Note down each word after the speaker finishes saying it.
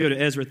Go to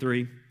Ezra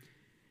 3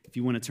 if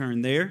you want to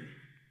turn there.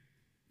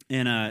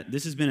 And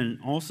this has been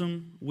an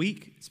awesome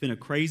week. It's been a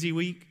crazy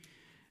week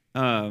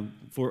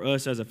for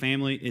us as a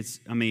family.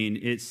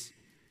 It's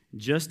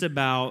just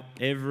about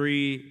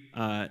every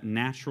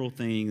natural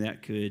thing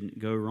that could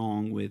go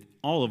wrong with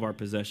all of our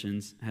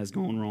possessions has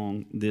gone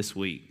wrong this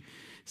week.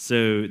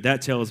 So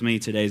that tells me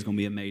today's going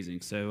to be amazing.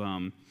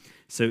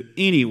 So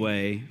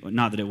anyway,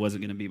 not that it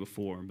wasn't going to be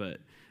before, but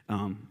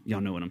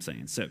y'all know what I'm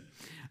saying. So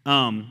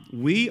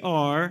we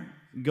are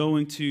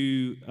going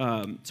to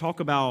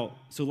talk about,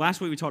 so last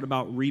week we talked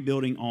about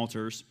rebuilding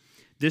altars.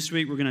 This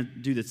week we're going to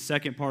do the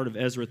second part of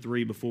Ezra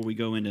 3 before we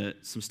go into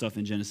some stuff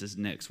in Genesis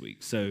next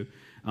week. So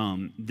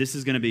this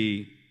is going to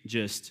be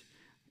just,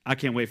 I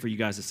can't wait for you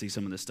guys to see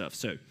some of this stuff.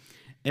 So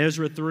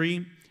Ezra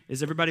 3,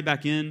 is everybody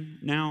back in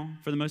now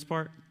for the most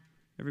part?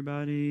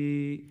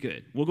 Everybody?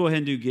 Good. We'll go ahead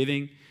and do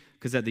giving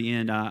because at the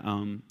end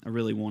I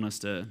really want us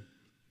to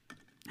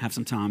have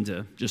some time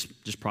to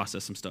just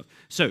process some stuff.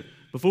 So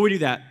before we do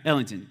that,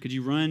 Ellington, could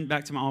you run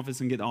back to my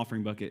office and get the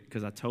offering bucket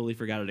because I totally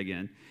forgot it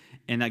again.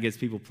 And that gives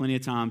people plenty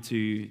of time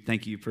to,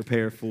 thank you,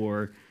 prepare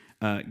for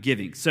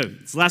giving. So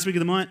it's the last week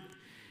of the month.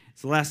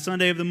 It's the last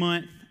Sunday of the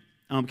month.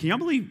 Can y'all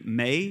believe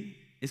May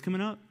is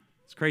coming up?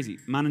 It's crazy.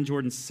 Mine and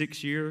Jordan's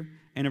 6-year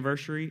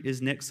anniversary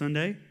is next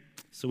Sunday.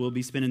 So we'll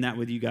be spending that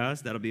with you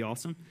guys. That'll be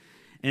awesome.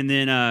 And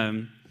then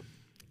I'm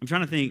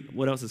trying to think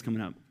what else is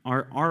coming up.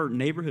 Our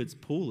neighborhood's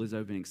pool is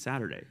opening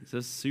Saturday. So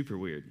it's super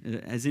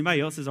weird. Has anybody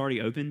else's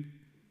already opened?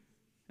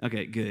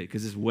 Okay, good,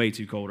 because it's way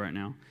too cold right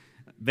now.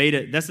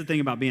 Veda, that's the thing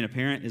about being a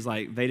parent is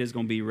like Veda's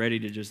going to be ready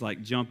to just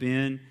like jump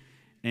in,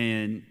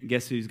 and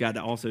guess who's got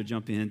to also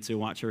jump in to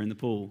watch her in the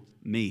pool?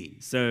 Me.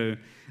 So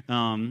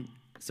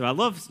I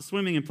love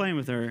swimming and playing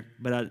with her,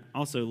 but I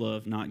also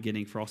love not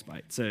getting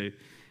frostbite. So,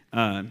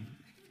 so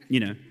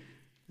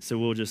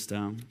we'll just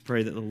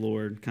pray that the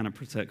Lord kind of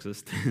protects us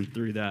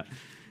through that,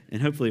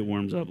 and hopefully it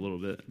warms up a little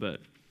bit,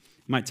 but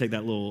might take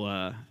that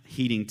little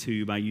heating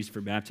tube I used for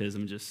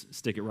baptism, just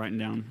stick it right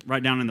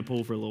down in the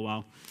pool for a little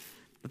while.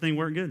 The thing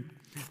worked good.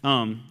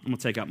 I'm going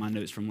to take out my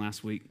notes from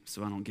last week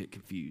so I don't get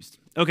confused.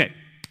 Okay,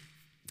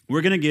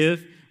 we're going to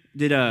give.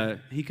 Did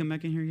he come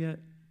back in here yet?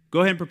 Go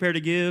ahead and prepare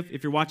to give.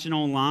 If you're watching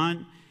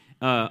online,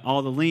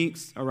 all the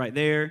links are right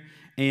there.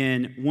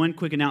 And one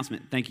quick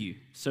announcement. Thank you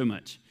so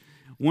much.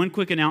 One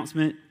quick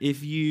announcement.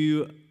 If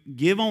you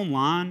give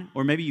online,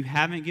 or maybe you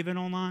haven't given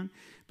online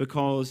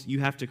because you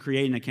have to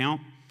create an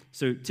account.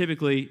 So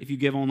typically, if you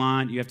give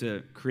online, you have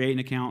to create an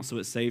account so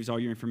it saves all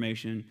your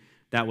information.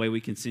 That way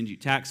we can send you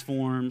tax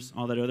forms,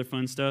 all that other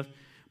fun stuff.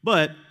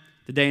 But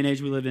the day and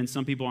age we live in,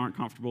 some people aren't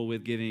comfortable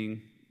with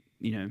giving,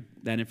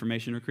 that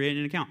information or creating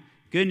an account.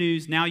 Good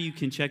news, now you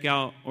can check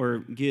out or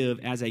give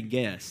as a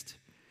guest.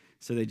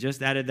 So they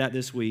just added that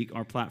this week,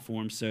 our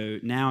platform. So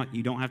now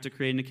you don't have to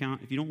create an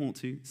account if you don't want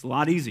to. It's a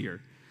lot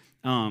easier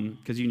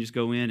because you can just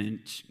go in and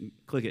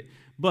click it.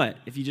 But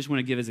if you just want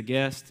to give as a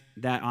guest,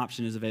 that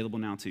option is available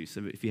now too.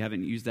 So if you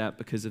haven't used that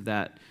because of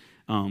that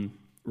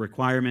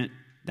requirement,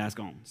 that's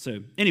gone. So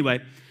anyway,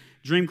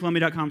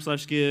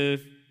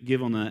 dreamcolumbia.com/give,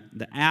 give on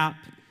the app,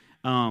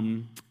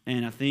 and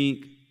I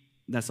think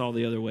that's all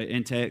the other way.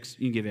 And text,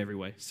 you can give every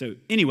way. So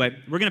anyway,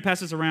 we're going to pass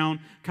this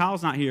around.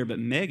 Kyle's not here, but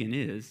Megan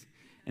is,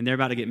 and they're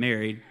about to get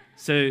married.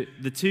 So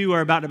the two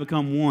are about to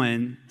become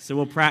one, so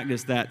we'll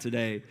practice that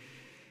today.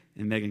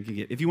 And Megan can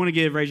give. If you want to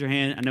give, raise your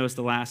hand. I know it's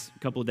the last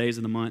couple of days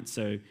of the month,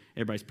 so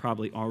everybody's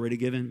probably already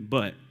given.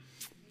 But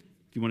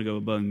if you want to go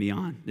above and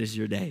beyond, this is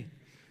your day.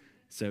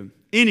 So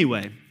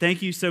anyway,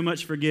 thank you so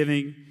much for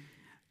giving.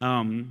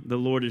 The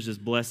Lord is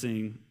just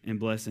blessing and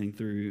blessing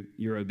through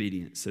your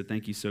obedience. So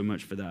thank you so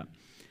much for that.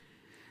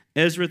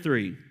 Ezra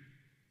 3.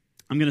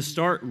 I'm going to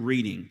start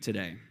reading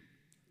today,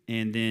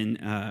 and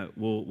then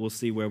we'll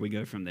see where we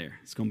go from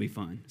there. It's going to be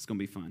fun. It's going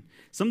to be fun.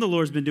 Something the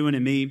Lord's been doing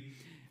in me.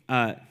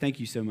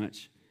 Thank you so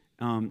much.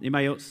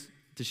 Anybody else?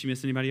 Did she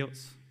miss anybody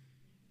else?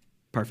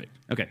 Perfect.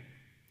 Okay.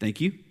 Thank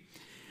you.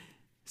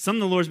 Something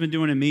the Lord's been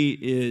doing in me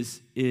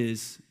is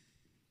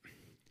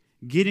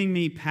getting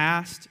me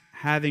past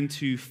having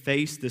to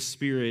face the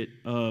spirit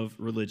of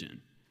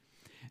religion.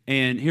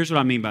 And here's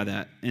what I mean by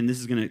that. And this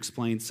is going to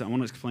explain, so I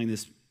want to explain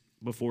this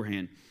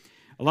beforehand.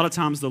 A lot of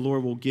times the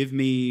Lord will give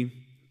me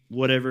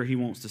whatever he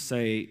wants to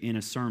say in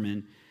a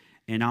sermon,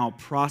 and I'll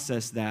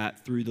process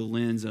that through the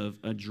lens of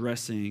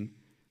addressing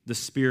the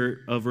spirit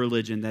of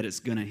religion that it's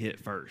going to hit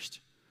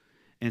first.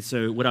 And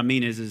so what I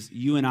mean is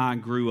you and I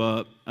grew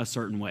up a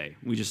certain way.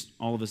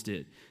 All of us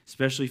did.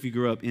 Especially if you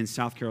grew up in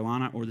South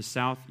Carolina or the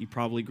South, you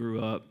probably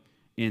grew up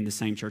in the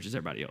same church as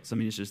everybody else. I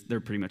mean, they're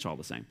pretty much all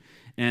the same.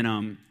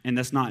 And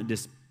that's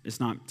it's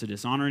not to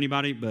dishonor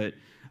anybody, but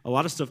a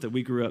lot of stuff that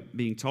we grew up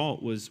being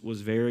taught was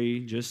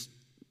very just,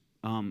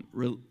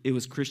 it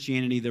was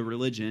Christianity, the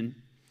religion,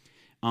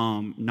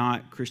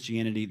 not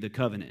Christianity, the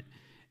covenant.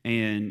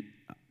 And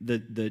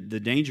the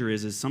danger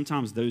is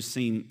sometimes those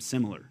seem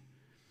similar.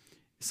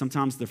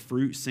 Sometimes the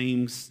fruit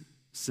seems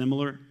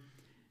similar,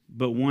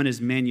 but one is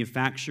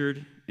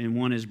manufactured and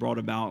one is brought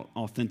about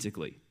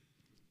authentically.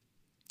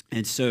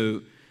 And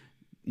so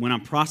when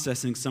I'm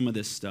processing some of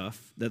this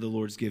stuff that the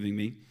Lord's giving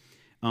me,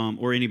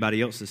 or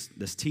anybody else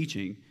that's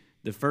teaching,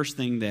 the first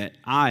thing that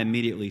I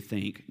immediately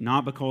think,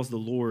 not because the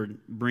Lord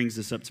brings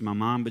this up to my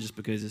mind, but just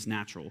because it's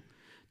natural,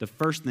 the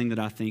first thing that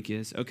I think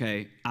is,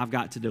 okay, I've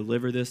got to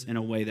deliver this in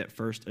a way that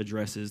first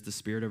addresses the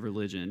spirit of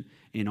religion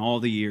in all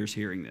the years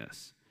hearing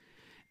this.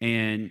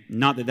 And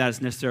not that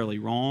that's necessarily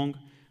wrong,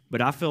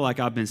 but I feel like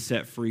I've been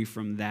set free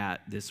from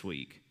that this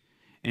week.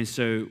 And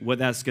so what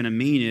that's going to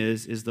mean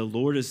is the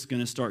Lord is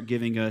going to start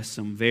giving us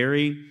some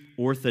very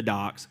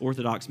orthodox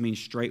means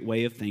straight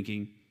way of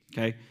thinking,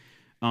 okay,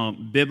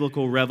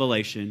 biblical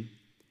revelation,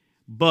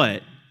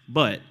 but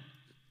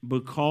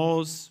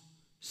because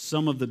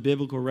some of the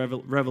biblical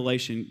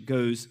revelation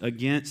goes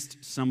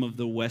against some of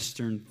the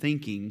Western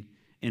thinking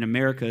in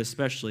America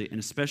especially, and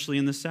especially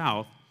in the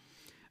South,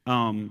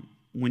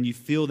 when you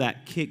feel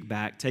that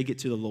kickback, take it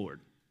to the Lord.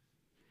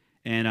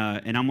 And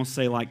I'm going to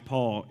say like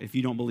Paul, if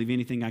you don't believe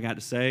anything I got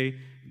to say,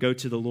 go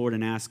to the Lord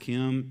and ask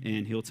him,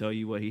 and he'll tell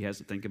you what he has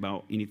to think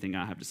about anything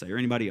I have to say or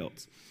anybody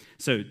else.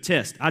 So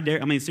test.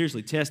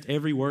 Seriously, test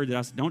every word that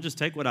I say. Don't just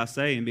take what I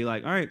say and be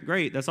like, all right,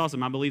 great, that's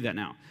awesome, I believe that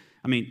now.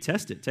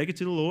 Test it. Take it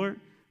to the Lord,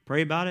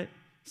 pray about it,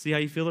 see how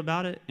you feel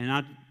about it, and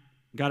I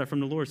got it from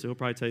the Lord, so he'll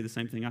probably tell you the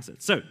same thing I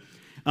said. So,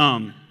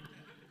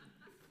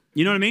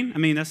 you know what I mean?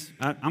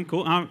 I'm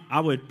cool. I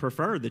would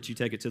prefer that you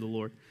take it to the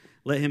Lord.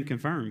 Let him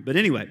confirm. But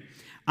anyway,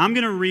 I'm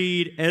going to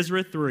read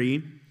Ezra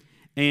 3,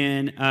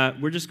 and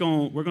we're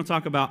going to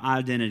talk about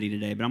identity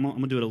today, but I'm going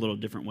to do it a little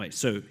different way.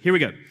 So here we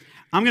go.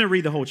 I'm going to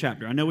read the whole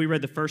chapter. I know we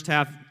read the first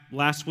half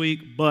last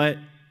week, but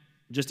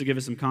just to give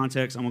us some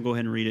context, I'm going to go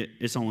ahead and read it.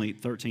 It's only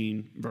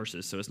 13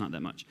 verses, so it's not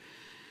that much.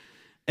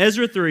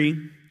 Ezra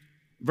 3,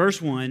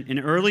 verse 1, in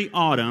early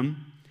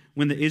autumn,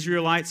 when the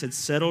Israelites had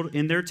settled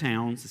in their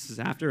towns, this is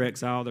after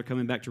exile, they're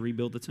coming back to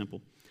rebuild the temple,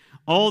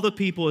 all the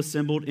people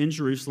assembled in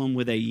Jerusalem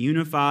with a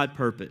unified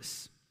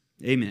purpose.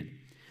 Amen.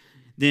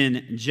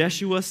 Then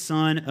Jeshua,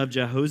 son of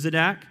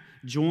Jehozadak,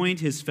 joined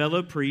his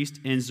fellow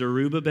priest, and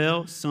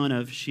Zerubbabel, son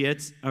of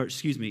Shealtiel.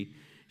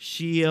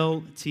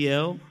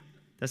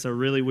 That's a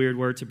really weird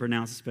word to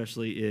pronounce,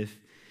 especially if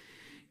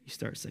you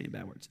start saying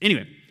bad words.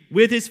 Anyway,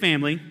 with his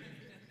family,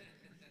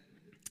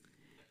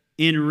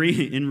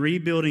 in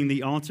rebuilding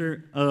the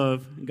altar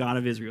of God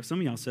of Israel. Some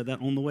of y'all said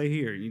that on the way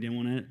here, and you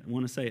didn't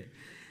want to say it.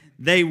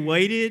 They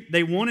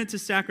wanted to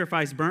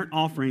sacrifice burnt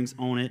offerings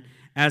on it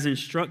as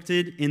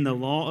instructed in the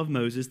law of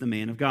Moses, the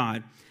man of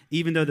God.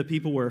 Even though the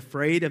people were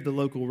afraid of the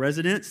local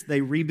residents,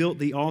 they rebuilt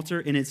the altar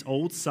in its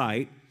old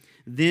site.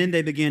 Then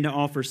they began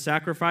to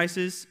sacrifice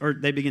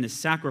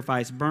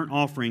burnt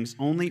offerings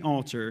on the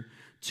altar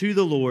to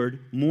the Lord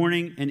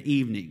morning and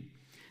evening.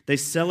 They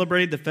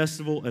celebrated the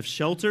festival of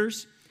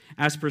shelters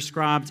as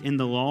prescribed in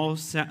the law,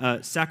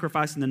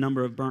 sacrificing the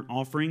number of burnt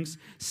offerings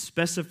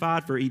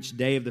specified for each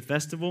day of the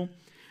festival.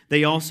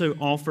 They also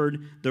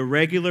offered the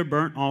regular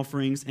burnt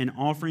offerings and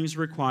offerings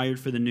required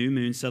for the new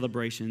moon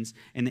celebrations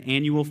and the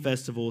annual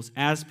festivals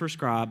as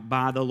prescribed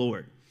by the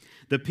Lord.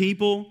 The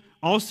people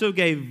also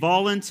gave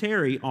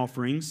voluntary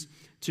offerings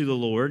to the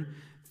Lord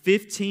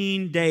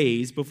 15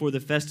 days before the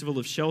festival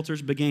of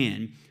shelters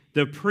began.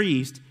 The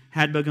priest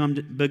had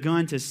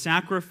begun to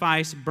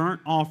sacrifice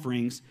burnt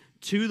offerings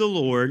to the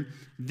Lord.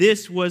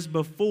 This was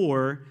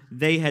before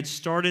they had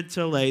started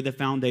to lay the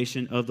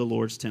foundation of the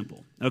Lord's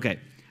temple. Okay.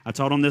 I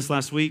taught on this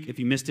last week. If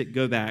you missed it,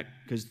 go back,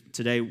 because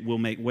today will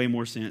make way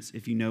more sense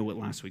if you know what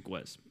last week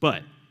was.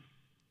 But,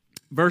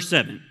 verse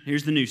 7,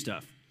 here's the new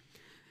stuff.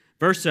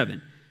 Verse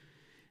 7,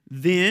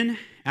 then,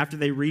 after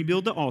they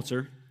rebuild the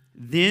altar,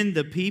 then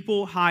the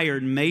people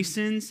hired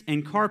masons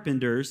and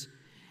carpenters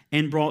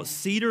and brought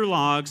cedar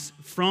logs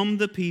from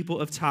the people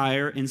of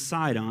Tyre and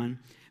Sidon,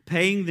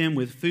 paying them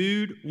with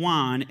food,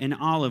 wine, and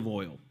olive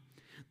oil.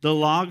 The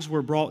logs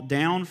were brought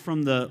down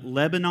from the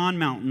Lebanon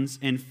mountains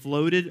and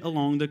floated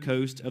along the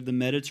coast of the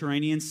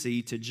Mediterranean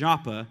Sea to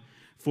Joppa,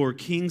 for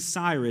King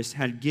Cyrus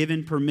had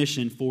given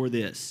permission for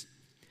this.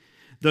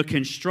 The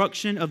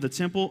construction of the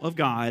temple of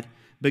God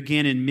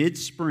began in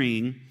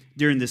mid-spring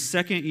during the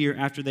second year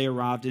after they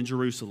arrived in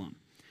Jerusalem.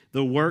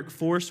 The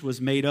workforce was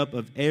made up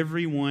of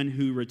everyone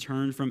who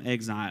returned from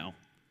exile.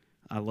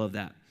 I love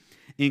that.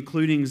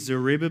 Including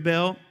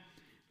Zerubbabel,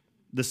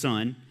 the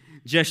son,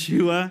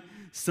 Jeshua,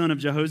 son of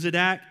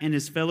Jehozadak, and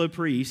his fellow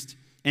priest,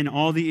 and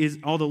all the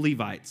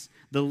Levites.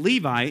 The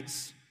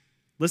Levites,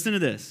 listen to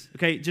this,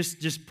 okay?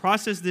 Just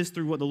process this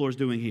through what the Lord's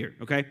doing here,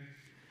 okay?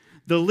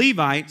 The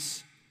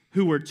Levites,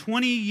 who were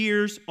 20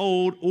 years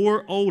old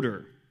or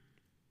older,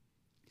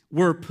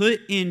 were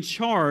put in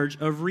charge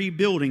of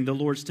rebuilding the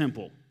Lord's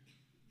temple.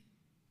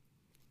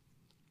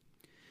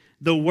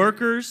 The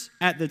workers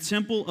at the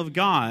temple of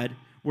God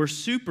were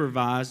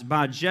supervised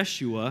by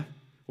Jeshua,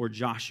 or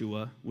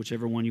Joshua,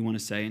 whichever one you want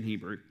to say in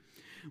Hebrew,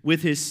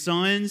 with his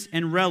sons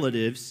and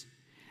relatives,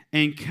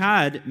 and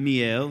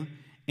Kadmiel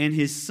and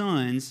his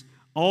sons,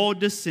 all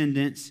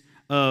descendants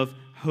of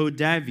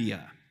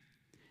Hodaviah.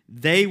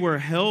 They were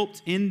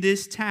helped in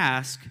this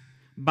task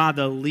by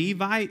the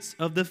Levites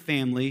of the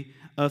family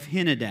of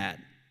Henadad.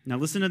 Now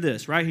listen to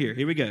this right here.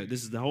 Here we go.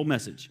 This is the whole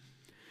message.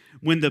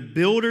 When the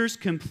builders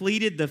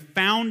completed the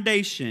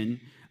foundation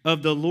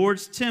of the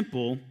Lord's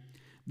temple,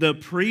 the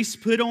priests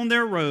put on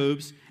their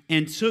robes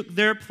and took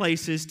their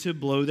places to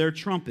blow their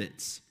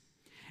trumpets.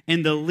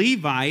 And the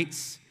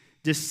Levites,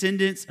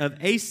 descendants of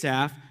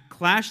Asaph,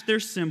 clashed their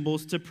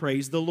cymbals to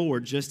praise the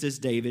Lord, just as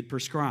David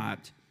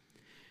prescribed.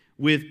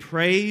 With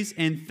praise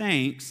and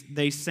thanks,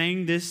 they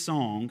sang this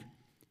song,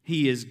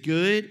 He is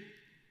good,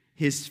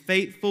 His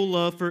faithful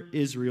love for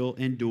Israel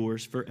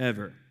endures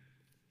forever.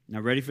 Now,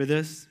 ready for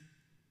this?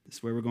 This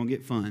is where we're going to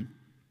get fun.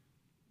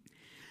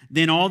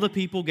 Then all the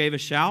people gave a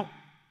shout,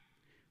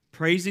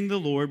 praising the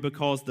Lord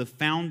because the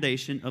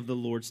foundation of the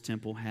Lord's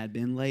temple had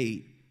been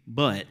laid.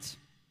 But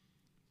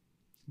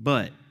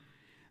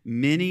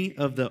many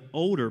of the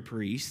older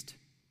priests,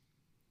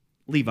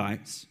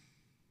 Levites,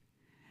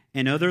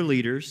 and other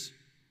leaders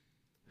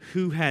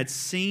who had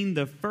seen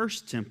the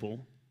first temple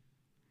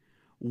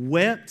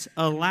wept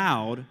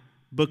aloud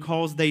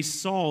because they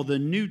saw the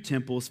new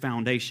temple's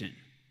foundation.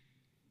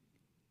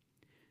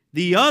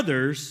 The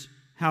others,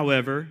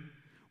 however,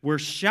 were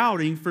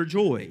shouting for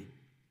joy.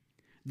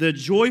 The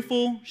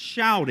joyful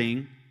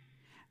shouting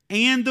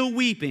and the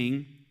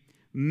weeping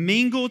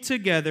mingled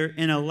together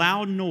in a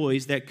loud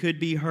noise that could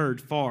be heard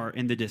far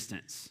in the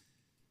distance.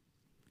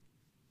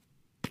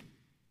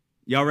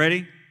 Y'all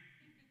ready?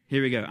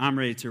 Here we go. I'm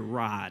ready to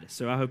ride,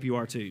 so I hope you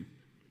are too.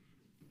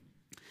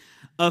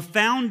 A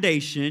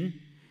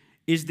foundation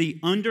is the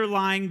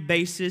underlying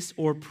basis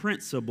or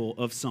principle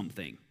of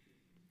something.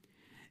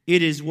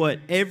 It is what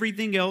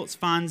everything else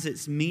finds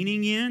its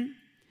meaning in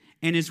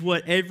and is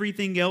what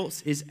everything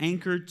else is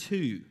anchored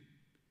to.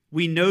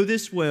 We know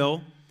this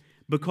well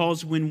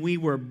because when we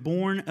were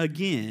born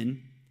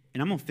again,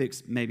 and I'm going to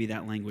fix maybe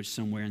that language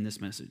somewhere in this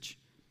message.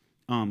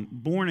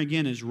 Born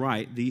again is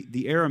right.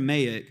 The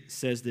Aramaic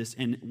says this,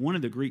 and one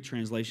of the Greek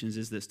translations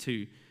is this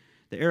too.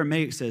 The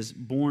Aramaic says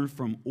born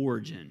from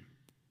origin.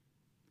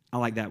 I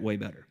like that way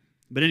better.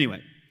 But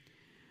anyway,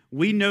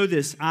 we know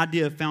this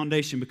idea of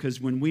foundation because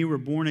when we were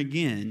born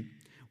again,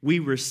 we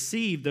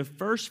received the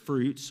first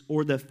fruits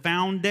or the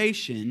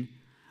foundation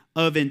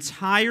of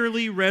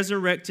entirely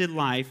resurrected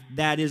life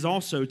that is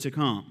also to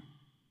come.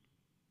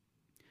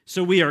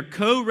 So we are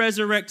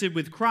co-resurrected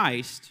with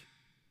Christ,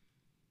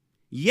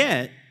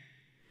 yet,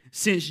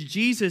 since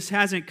Jesus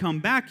hasn't come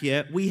back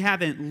yet, we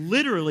haven't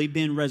literally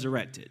been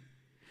resurrected.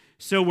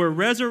 So we're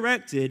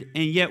resurrected,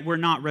 and yet we're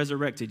not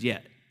resurrected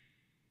yet.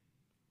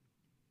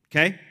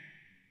 Okay?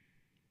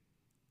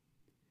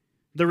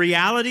 The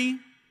reality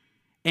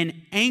and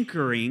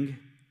anchoring,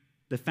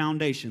 the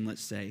foundation,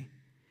 let's say,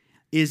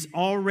 is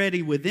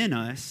already within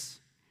us,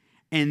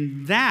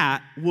 and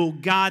that will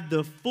guide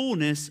the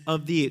fullness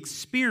of the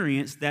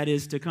experience that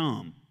is to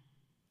come.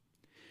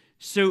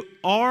 So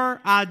our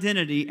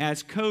identity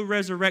as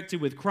co-resurrected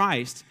with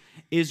Christ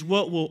is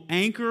what will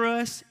anchor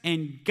us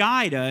and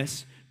guide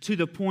us to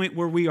the point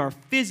where we are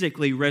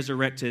physically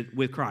resurrected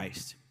with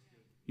Christ.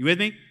 You with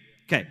me?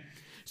 Okay.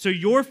 So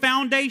your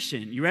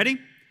foundation, you ready?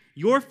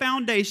 Your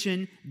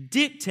foundation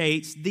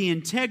dictates the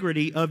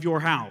integrity of your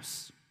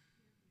house.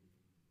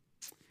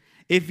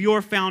 If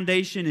your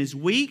foundation is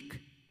weak,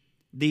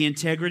 the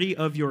integrity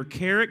of your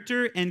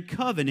character and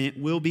covenant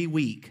will be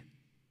weak.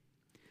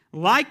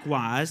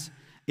 Likewise,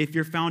 if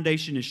your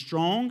foundation is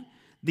strong,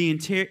 the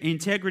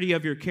integrity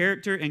of your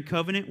character and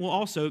covenant will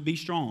also be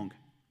strong.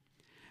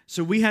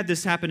 So we had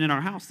this happen in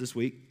our house this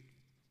week.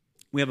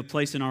 We have a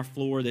place in our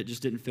floor that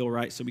just didn't feel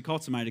right, so we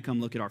called somebody to come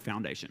look at our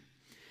foundation.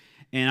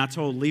 And I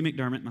told Lee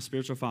McDermott, my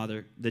spiritual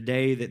father, the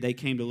day that they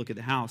came to look at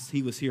the house,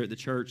 he was here at the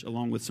church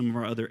along with some of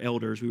our other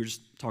elders. We were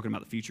just talking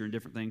about the future and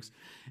different things.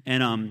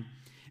 And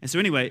so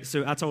anyway,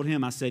 so I told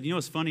him, I said, you know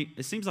what's funny?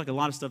 It seems like a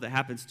lot of stuff that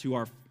happens to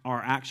our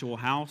actual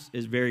house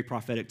is very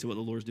prophetic to what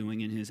the Lord's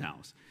doing in his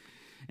house.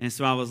 And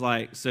so I was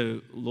like,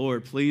 so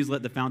Lord, please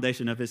let the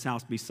foundation of his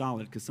house be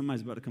solid because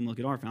somebody's about to come look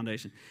at our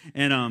foundation.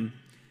 And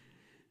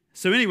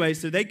so anyway,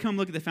 so they come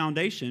look at the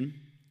foundation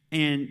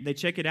and they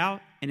check it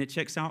out and it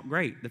checks out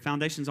great. The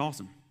foundation's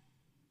awesome.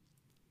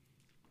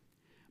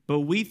 But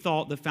we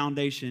thought the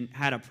foundation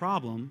had a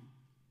problem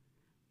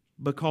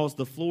because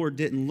the floor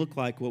didn't look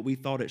like what we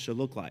thought it should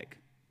look like.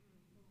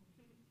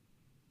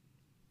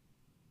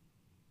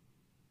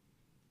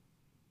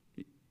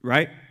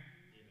 Right?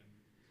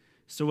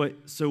 So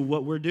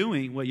what we're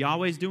doing, what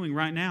Yahweh's doing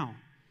right now,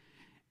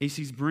 is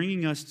He's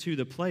bringing us to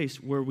the place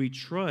where we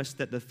trust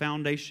that the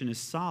foundation is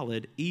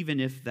solid, even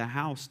if the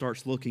house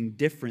starts looking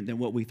different than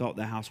what we thought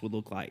the house would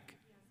look like.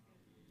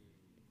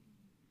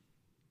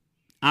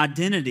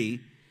 Identity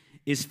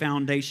is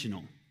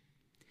foundational.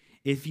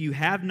 If you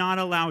have not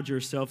allowed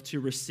yourself to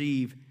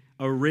receive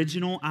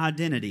original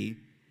identity,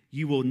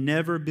 you will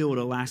never build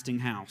a lasting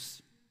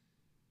house.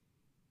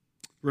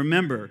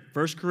 Remember,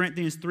 1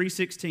 Corinthians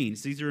 3:16,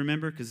 it's easy to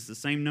remember because it's the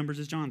same numbers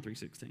as John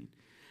 3:16,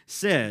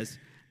 says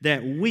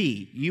that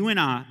we, you and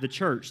I, the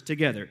church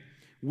together,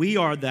 we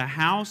are the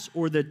house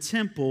or the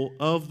temple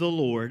of the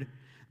Lord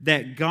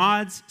that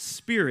God's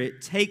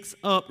Spirit takes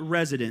up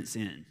residence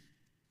in.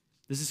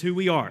 This is who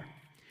we are.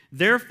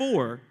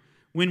 Therefore,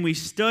 when we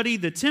study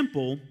the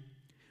temple,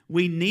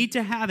 we need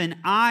to have an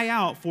eye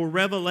out for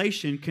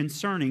revelation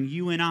concerning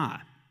you and I,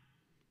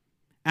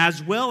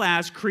 as well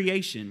as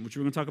creation, which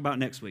we're going to talk about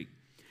next week.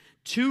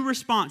 Two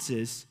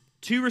responses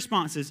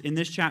in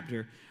this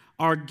chapter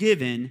are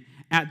given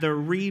at the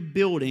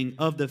rebuilding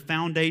of the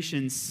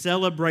foundation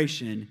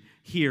celebration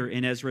here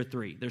in Ezra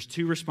 3. There's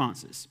two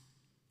responses.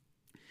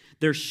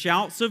 There's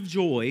shouts of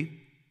joy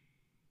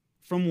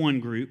from one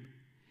group,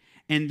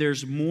 and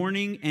there's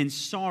mourning and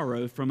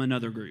sorrow from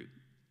another group.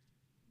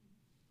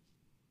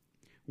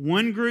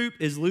 One group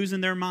is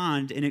losing their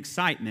mind in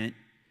excitement.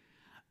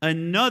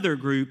 Another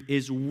group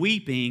is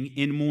weeping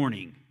in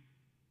mourning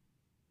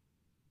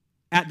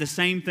at the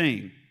same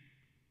thing.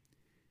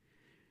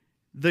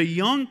 The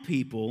young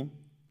people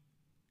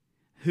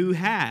who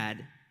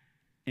had,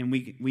 and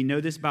we know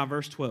this by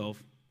verse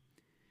 12,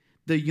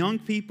 the young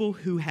people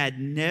who had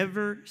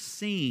never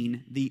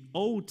seen the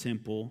old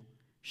temple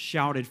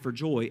shouted for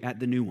joy at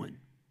the new one.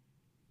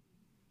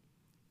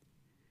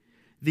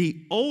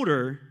 The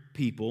older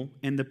people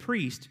and the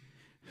priest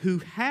who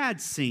had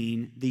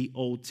seen the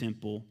old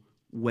temple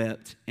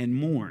wept and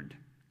mourned.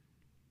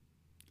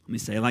 Let me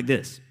say it like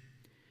this.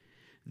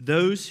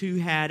 Those who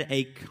had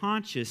a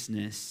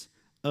consciousness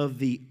of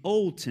the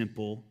old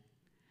temple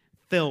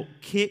felt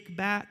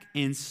kickback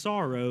and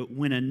sorrow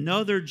when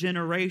another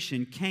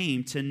generation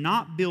came to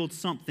not build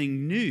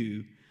something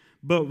new,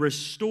 but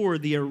restore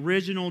the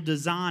original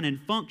design and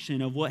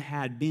function of what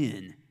had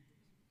been.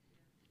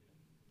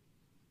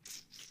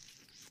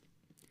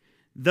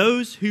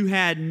 Those who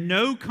had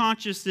no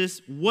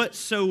consciousness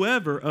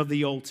whatsoever of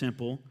the old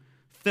temple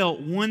felt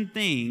one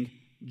thing,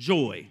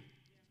 joy.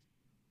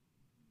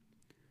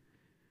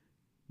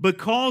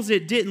 Because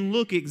it didn't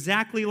look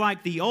exactly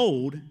like the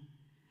old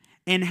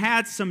and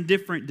had some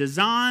different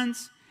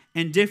designs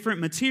and different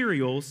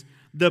materials,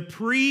 the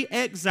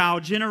pre-exile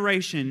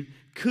generation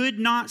could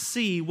not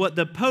see what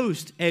the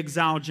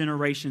post-exile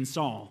generation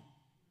saw.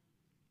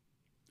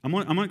 I'm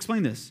going to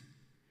explain this.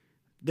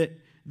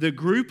 The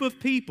group of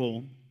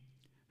people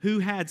who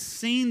had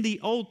seen the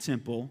old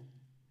temple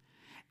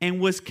and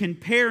was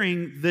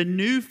comparing the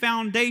new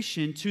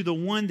foundation to the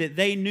one that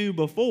they knew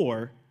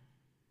before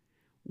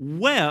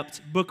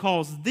wept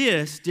because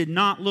this did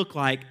not look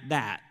like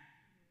that.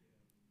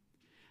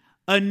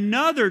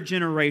 Another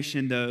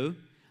generation, though,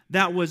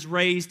 that was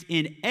raised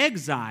in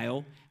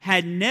exile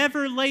had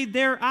never laid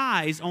their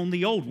eyes on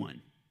the old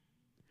one.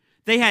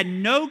 They had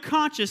no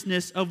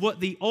consciousness of what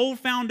the old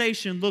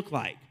foundation looked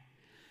like.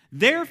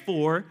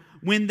 Therefore,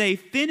 when they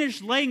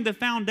finished laying the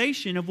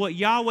foundation of what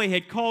Yahweh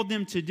had called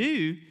them to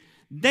do,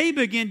 they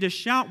began to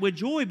shout with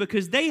joy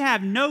because they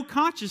have no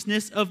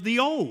consciousness of the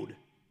old.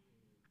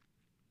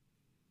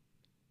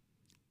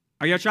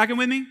 Are y'all tracking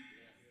with me?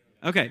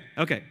 Okay.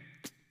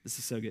 This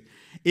is so good.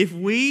 If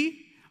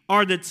we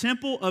are the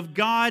temple of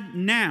God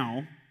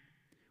now,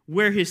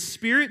 where His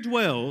Spirit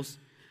dwells,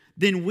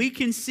 then we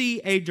can see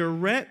a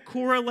direct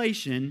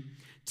correlation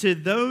to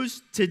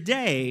those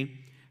today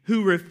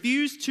who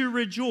refuse to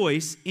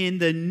rejoice in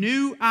the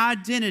new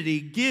identity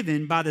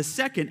given by the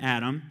second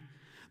Adam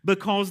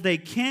because they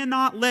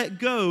cannot let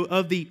go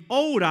of the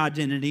old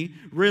identity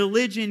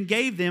religion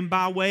gave them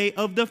by way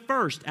of the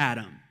first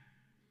Adam.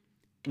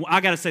 Well,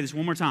 I got to say this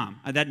one more time.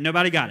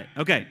 Nobody got it.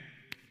 Okay.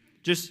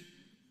 Just,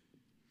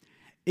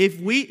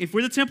 if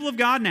we're the temple of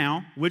God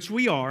now, which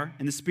we are,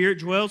 and the Spirit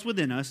dwells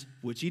within us,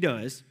 which He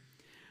does,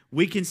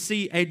 we can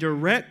see a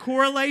direct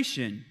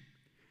correlation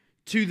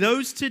to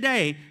those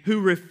today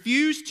who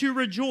refuse to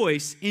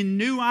rejoice in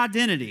new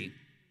identity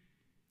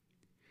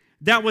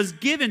that was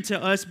given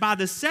to us by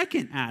the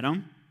second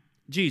Adam,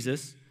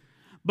 Jesus,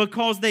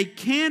 because they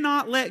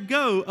cannot let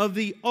go of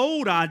the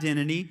old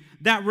identity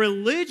that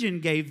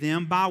religion gave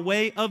them by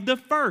way of the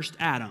first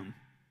Adam.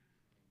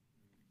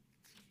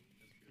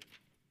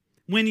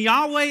 When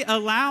Yahweh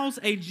allows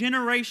a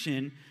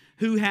generation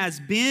who has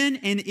been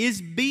and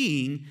is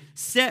being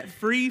set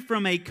free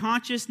from a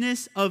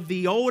consciousness of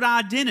the old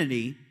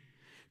identity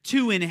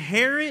to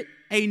inherit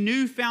a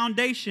new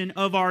foundation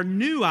of our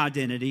new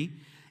identity,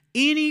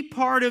 any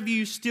part of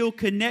you still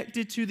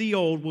connected to the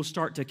old will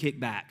start to kick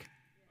back.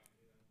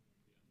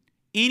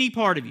 Any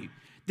part of you.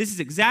 This is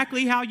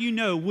exactly how you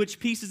know which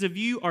pieces of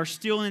you are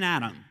still in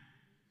Adam.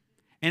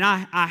 And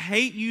I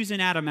hate using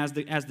Adam as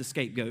the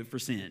scapegoat for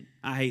sin.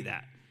 I hate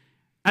that.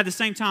 At the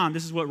same time,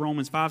 this is what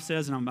Romans 5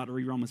 says, and I'm about to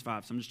read Romans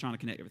 5, so I'm just trying to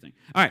connect everything.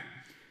 All right.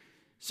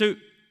 So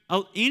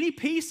any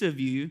piece of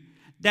you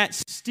that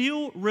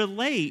still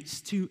relates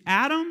to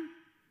Adam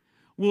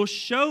will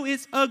show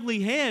its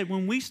ugly head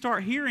when we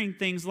start hearing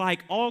things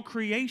like all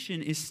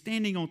creation is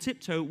standing on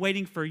tiptoe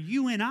waiting for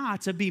you and I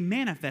to be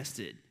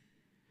manifested.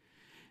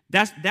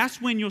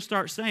 That's when you'll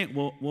start saying,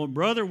 well,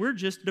 brother, we're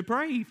just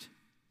depraved.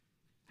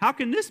 How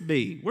can this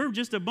be? We're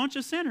just a bunch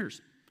of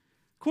sinners.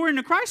 According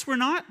to Christ, we're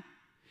not.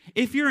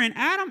 If you're in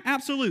Adam,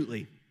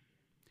 absolutely.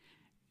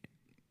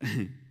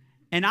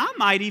 And I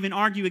might even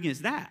argue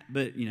against that,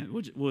 but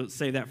we'll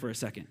save that for a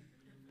second.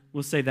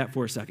 We'll save that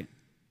for a second.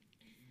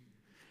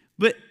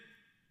 But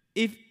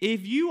if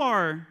you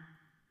are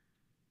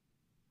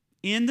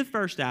in the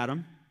first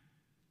Adam,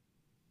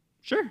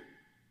 sure,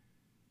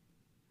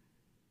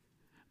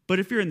 But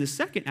if you're in the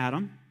second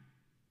Adam,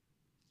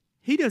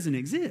 he doesn't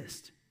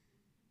exist.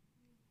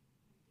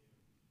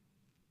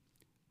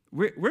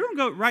 We're going to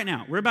go right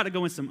now. We're about to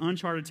go in some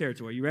uncharted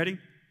territory. You ready?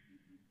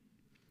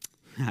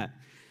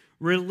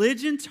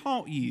 Religion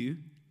taught you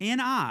and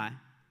I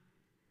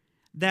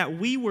that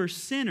we were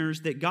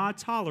sinners that God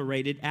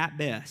tolerated at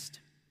best.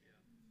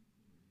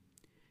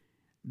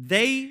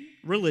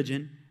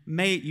 Religion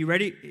made, you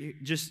ready?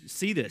 Just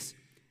see this.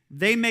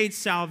 They made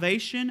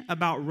salvation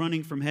about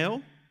running from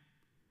hell,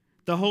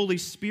 the Holy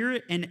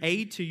Spirit an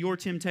aid to your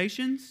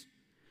temptations,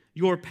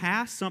 your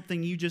past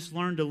something you just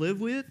learned to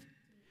live with,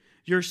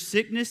 your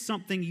sickness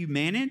something you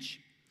manage,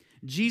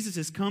 Jesus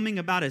is coming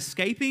about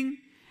escaping,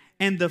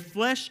 and the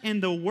flesh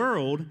and the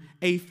world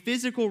a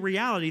physical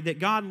reality that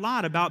God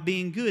lied about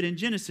being good in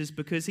Genesis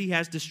because he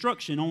has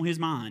destruction on his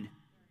mind.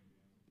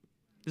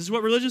 This is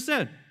what religion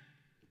said.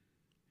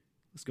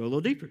 Let's go a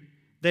little deeper.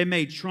 They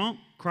made Trump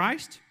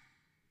Christ,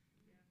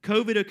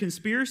 COVID a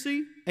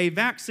conspiracy, a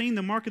vaccine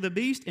the mark of the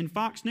beast, and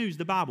Fox News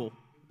the Bible.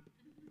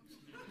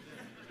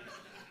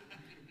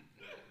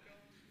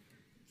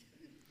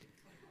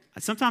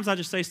 Sometimes I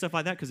just say stuff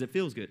like that because it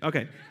feels good.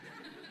 Okay.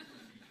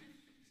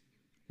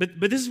 But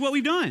this is what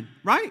we've done,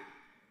 right?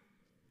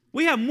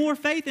 We have more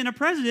faith in a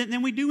president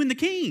than we do in the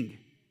king.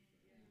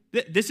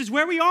 This is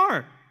where we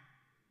are.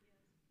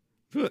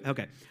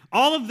 Okay.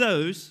 All of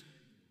those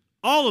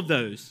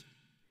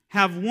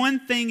have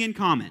one thing in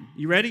common.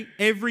 You ready?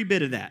 Every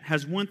bit of that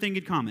has one thing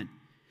in common.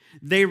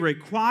 They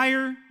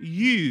require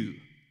you,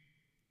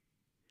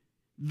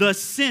 the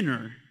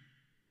sinner,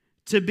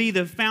 to be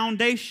the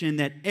foundation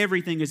that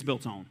everything is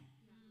built on.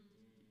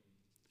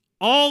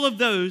 All of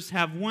those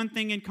have one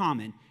thing in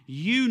common.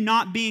 You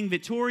not being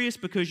victorious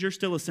because you're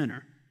still a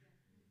sinner.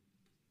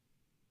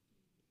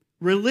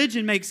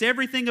 Religion makes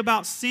everything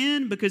about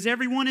sin because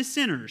everyone is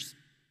sinners.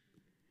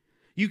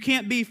 You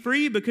can't be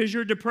free because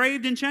you're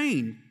depraved and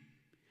chained.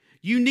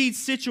 You need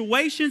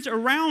situations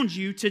around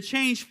you to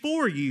change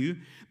for you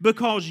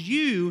because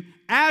you,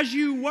 as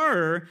you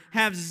were,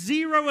 have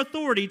zero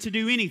authority to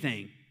do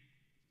anything.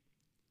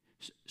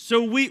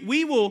 So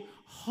we will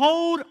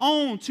hold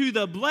on to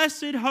the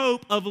blessed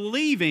hope of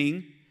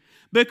leaving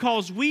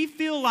because we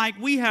feel like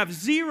we have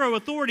zero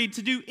authority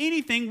to do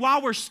anything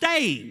while we're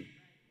staying.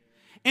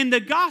 And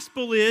the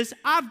gospel is,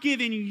 I've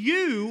given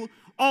you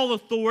all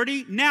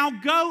authority. Now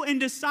go and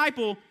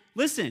disciple,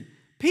 listen,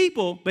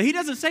 people, but he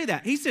doesn't say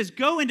that. He says,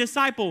 go and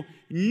disciple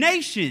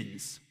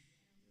nations,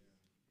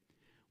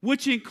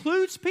 which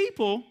includes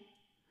people,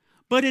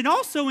 but it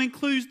also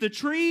includes the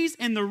trees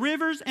and the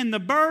rivers and the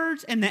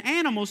birds and the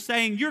animals,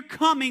 saying you're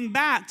coming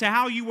back to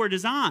how you were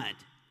designed.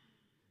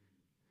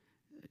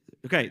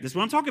 Okay, this is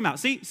what I'm talking about.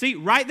 See,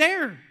 right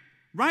there.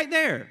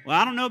 Well,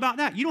 I don't know about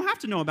that. You don't have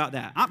to know about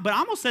that. But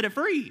I'm going to set it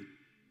free.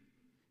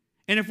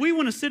 And if we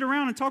want to sit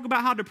around and talk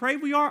about how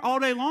depraved we are all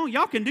day long,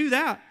 y'all can do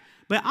that.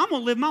 But I'm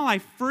going to live my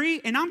life free,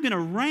 and I'm going to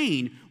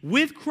reign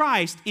with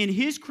Christ in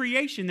his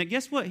creation that,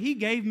 guess what? He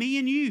gave me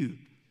and you.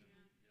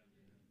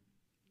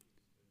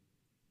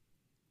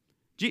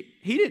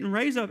 He didn't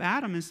raise up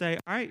Adam and say,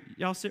 all right,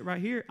 y'all sit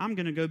right here. I'm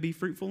going to go be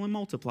fruitful and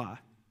multiply.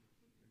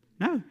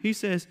 No, he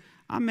says,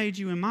 I made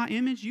you in my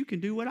image. You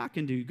can do what I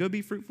can do. Go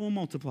be fruitful and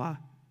multiply.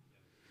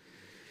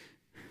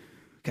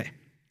 Okay.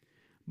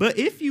 But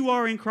if you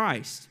are in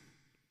Christ,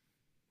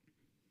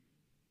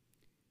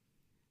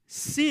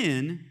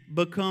 sin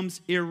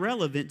becomes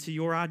irrelevant to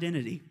your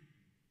identity.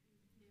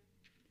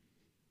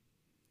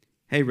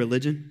 Hey,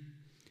 religion,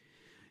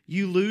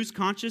 you lose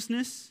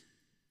consciousness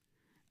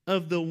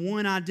of the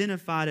one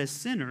identified as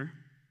sinner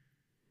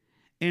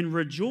and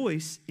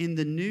rejoice in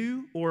the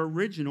new or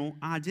original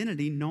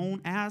identity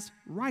known as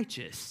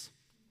righteous.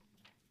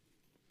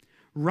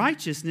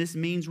 Righteousness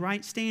means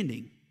right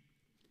standing.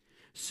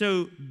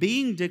 So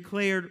being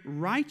declared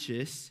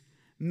righteous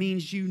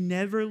means you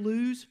never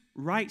lose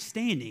right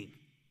standing.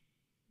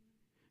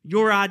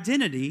 Your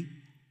identity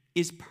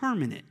is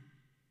permanent.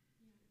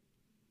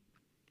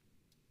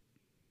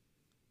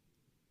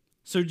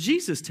 So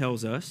Jesus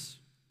tells us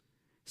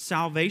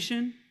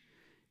salvation,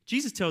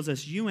 Jesus tells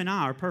us you and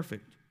I are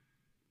perfect.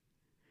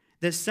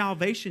 That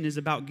salvation is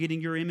about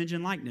getting your image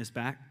and likeness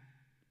back.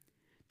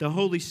 The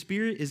Holy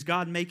Spirit is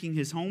God making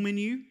his home in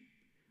you.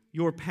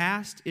 Your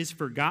past is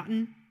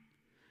forgotten.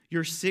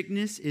 Your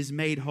sickness is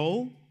made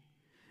whole.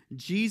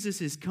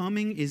 Jesus is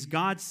coming is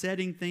God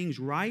setting things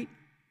right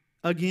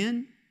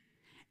again.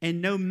 And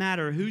no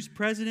matter who's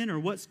president or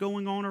what's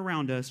going on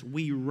around us,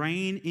 we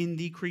reign in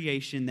the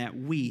creation that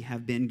we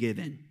have been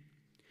given.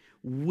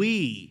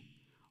 We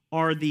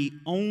are the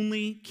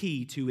only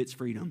key to its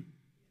freedom.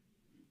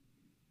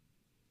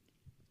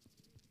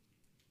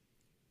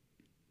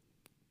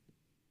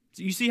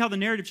 So you see how the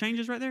narrative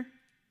changes right there?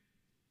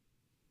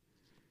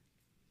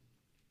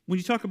 When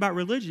you talk about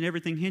religion,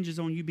 everything hinges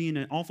on you being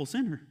an awful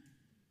sinner.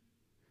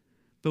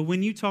 But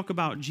when you talk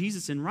about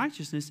Jesus and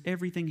righteousness,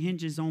 everything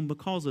hinges on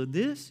because of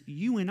this,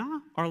 you and I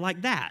are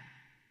like that.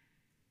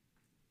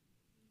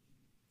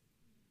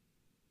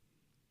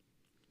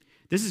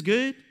 This is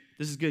good.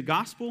 This is good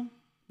gospel.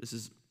 This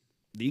is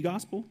the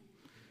gospel.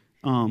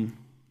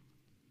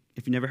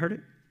 If you never heard it,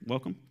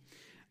 welcome.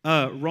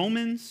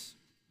 Romans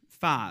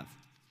 5.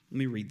 Let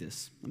me read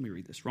this.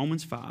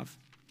 Romans 5.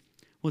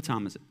 What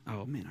time is it?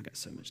 Oh, man, I got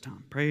so much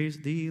time. Praise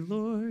the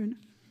Lord.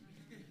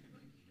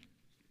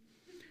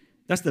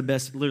 That's the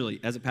best, literally,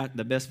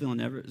 the best feeling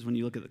ever is when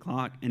you look at the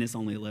clock and it's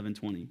only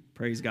 11:20.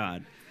 Praise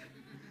God.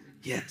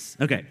 Yes.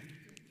 Okay.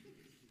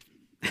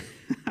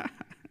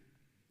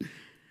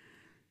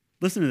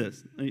 Listen to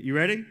this. You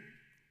ready?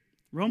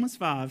 Romans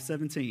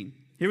 5:17.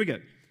 Here we go.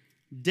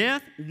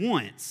 Death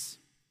once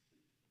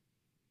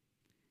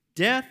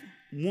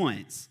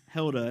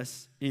held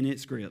us in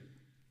its grip.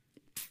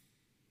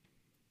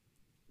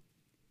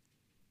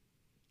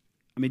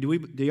 I mean,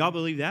 do y'all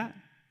believe that?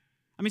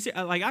 I mean, see,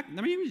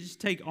 we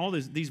just take all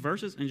these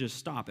verses and just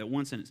stop at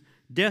one sentence.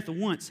 Death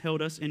once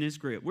held us in its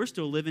grip. We're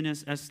still living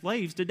as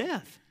slaves to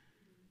death.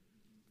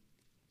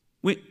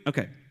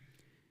 Okay.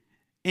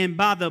 And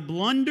by the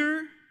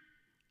blunder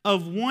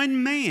of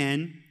one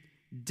man,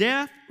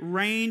 death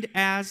reigned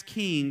as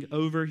king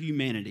over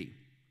humanity.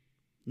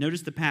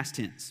 Notice the past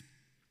tense.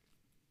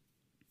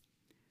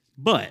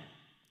 But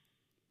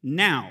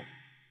now,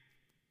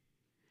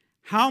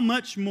 how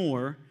much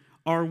more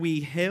are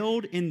we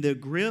held in the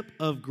grip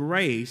of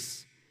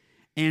grace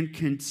and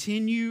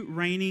continue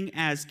reigning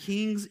as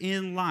kings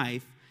in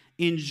life,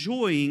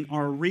 enjoying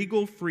our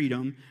regal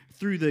freedom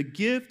through the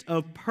gift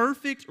of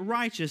perfect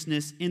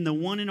righteousness in the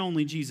one and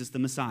only Jesus, the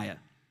Messiah?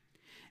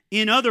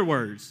 In other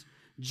words,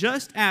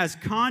 just as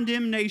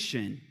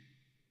condemnation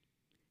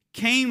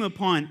came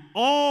upon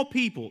all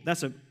people,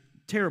 that's a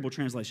terrible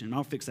translation, and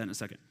I'll fix that in a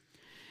second.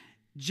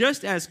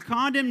 Just as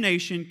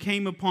condemnation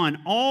came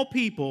upon all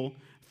people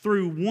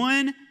through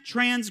one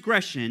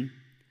transgression,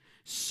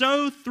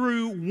 so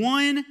through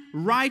one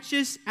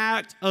righteous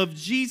act of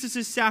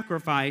Jesus'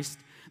 sacrifice,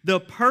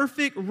 the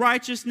perfect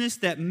righteousness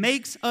that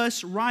makes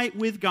us right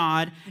with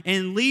God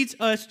and leads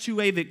us to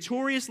a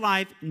victorious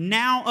life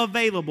now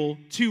available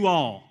to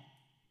all.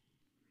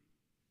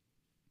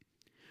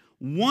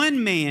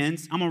 One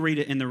man's, I'm going to read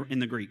it in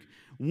the Greek.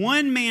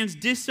 One man's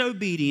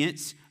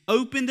disobedience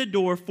opened the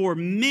door for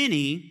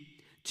many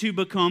to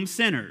become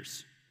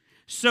sinners.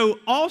 So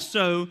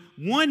also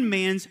one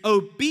man's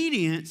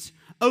obedience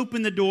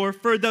opened the door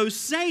for those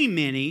same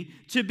many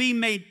to be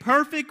made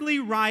perfectly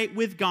right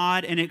with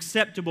God and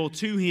acceptable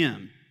to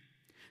Him.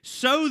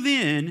 So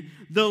then,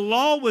 the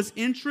law was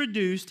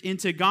introduced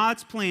into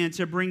God's plan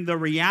to bring the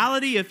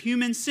reality of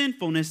human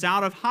sinfulness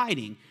out of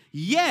hiding.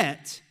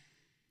 Yet,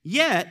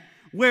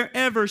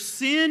 wherever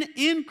sin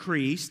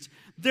increased,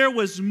 there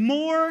was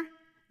more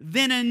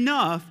than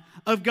enough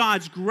of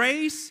God's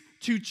grace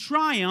to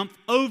triumph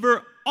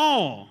over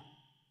all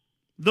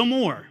the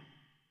more.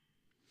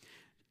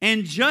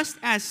 And just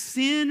as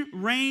sin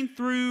reigned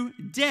through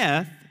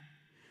death,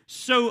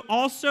 so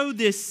also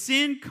this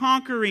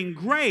sin-conquering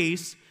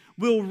grace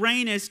will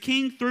reign as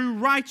king through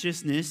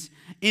righteousness,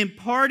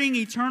 imparting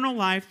eternal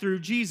life through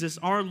Jesus,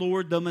 our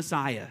Lord, the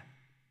Messiah.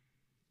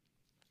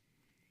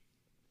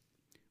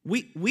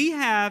 We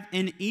have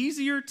an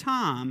easier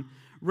time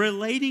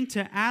relating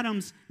to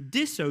Adam's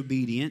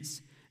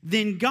disobedience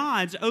than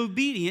God's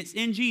obedience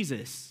in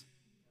Jesus.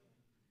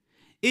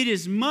 It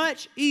is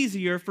much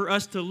easier for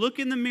us to look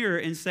in the mirror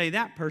and say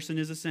that person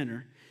is a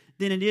sinner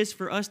than it is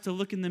for us to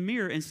look in the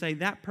mirror and say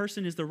that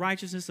person is the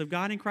righteousness of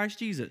God in Christ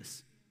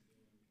Jesus.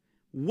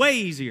 Way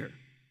easier.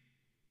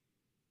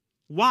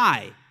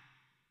 Why?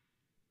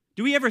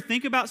 Do we ever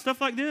think about stuff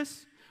like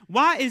this?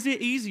 Why is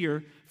it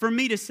easier for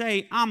me to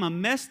say I'm a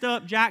messed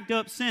up, jacked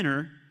up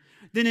sinner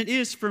than it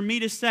is for me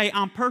to say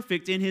I'm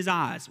perfect in His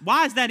eyes?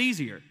 Why is that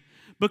easier?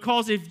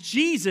 Because if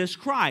Jesus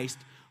Christ,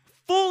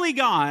 fully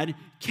God,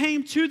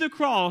 came to the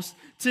cross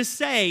to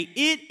say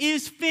it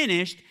is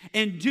finished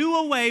and do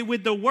away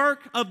with the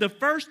work of the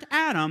first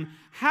Adam,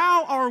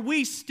 how are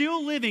we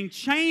still living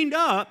chained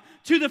up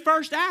to the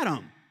first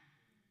Adam?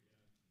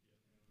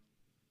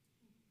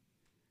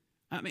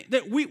 I mean,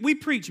 we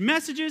preach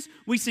messages,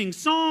 we sing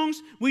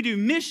songs, we do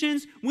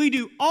missions, we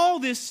do all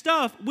this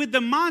stuff with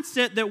the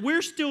mindset that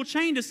we're still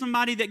chained to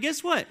somebody that,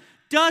 guess what,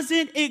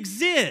 doesn't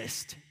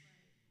exist.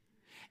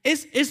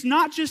 It's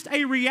not just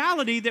a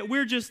reality that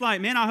we're just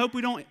like, man, I hope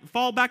we don't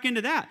fall back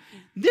into that.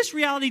 This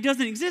reality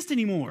doesn't exist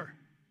anymore.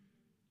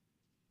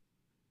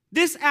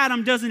 This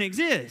Adam doesn't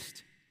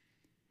exist.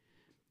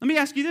 Let me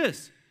ask you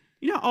this.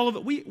 You know, all of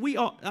it, we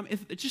all,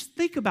 just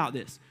think about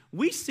this.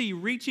 We see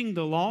reaching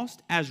the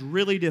lost as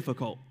really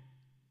difficult.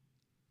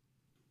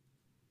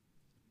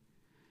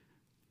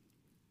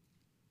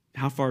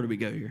 How far do we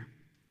go here?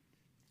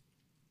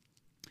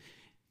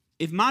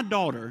 If my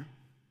daughter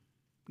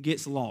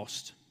gets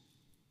lost,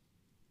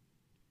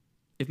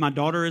 if my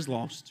daughter is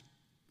lost,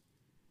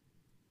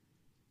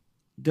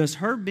 does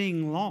her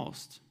being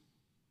lost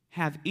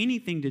have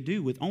anything to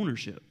do with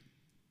ownership?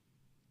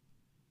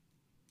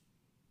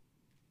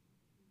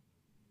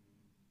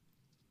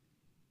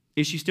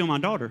 Is she still my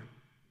daughter?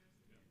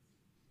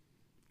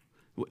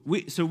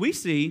 So we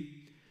see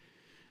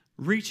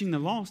reaching the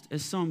lost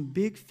as some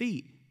big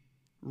feat.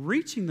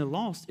 Reaching the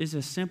lost is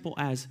as simple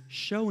as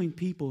showing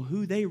people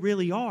who they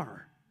really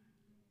are.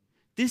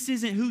 This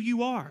isn't who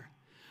you are.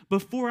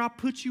 Before I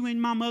put you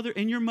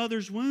in your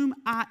mother's womb,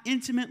 I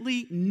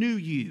intimately knew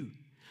you.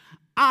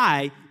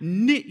 I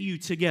knit you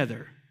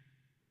together.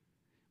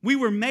 We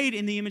were made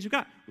in the image of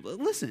God.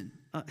 Listen,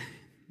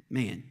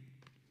 man,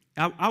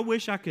 I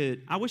wish I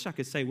could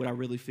say what I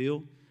really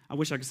feel. I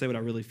wish I could say what I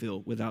really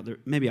feel without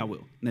maybe I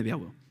will.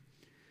 You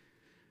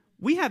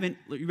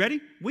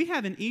ready? We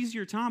have an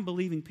easier time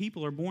believing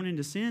people are born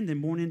into sin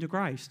than born into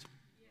Christ.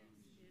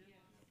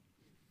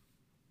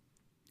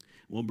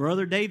 Well,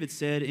 brother David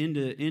said,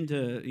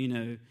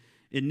 into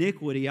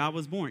iniquity I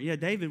was born. Yeah,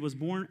 David was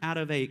born out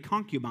of a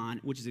concubine,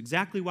 which is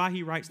exactly why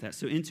he writes that.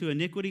 So into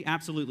iniquity,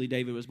 absolutely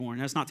David was born.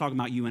 That's not talking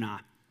about you and I.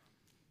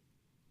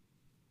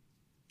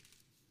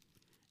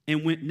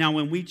 And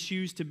when we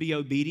choose to be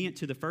obedient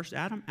to the first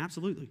Adam,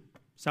 absolutely.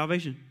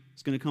 Salvation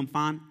is going to come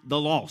find the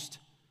lost,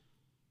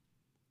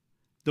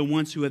 the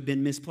ones who have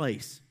been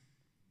misplaced.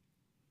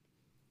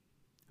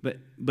 But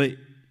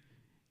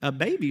a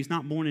baby is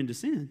not born into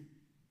sin.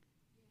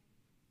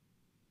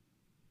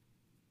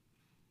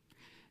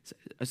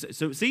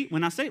 So see,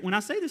 when I say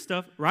this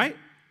stuff, right?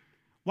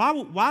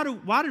 Why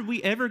did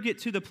we ever get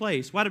to the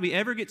place? Why did we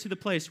ever get to the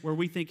place where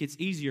we think it's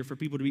easier for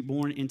people to be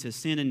born into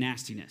sin and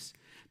nastiness?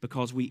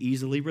 Because we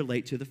easily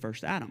relate to the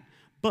first Adam.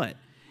 But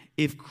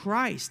if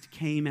Christ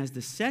came as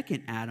the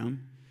second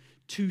Adam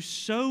to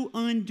so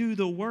undo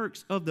the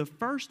works of the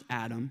first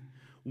Adam,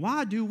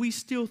 why do we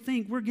still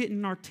think we're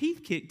getting our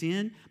teeth kicked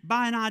in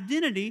by an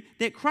identity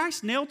that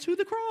Christ nailed to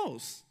the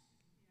cross?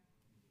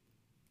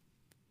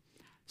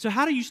 So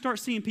how do you start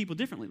seeing people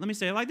differently? Let me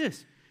say it like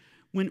this.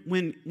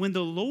 When the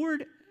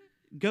Lord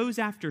goes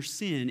after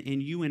sin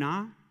in you and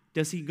I,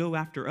 does he go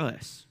after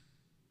us?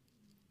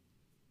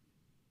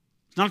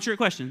 It's not a trick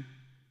question.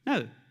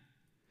 No.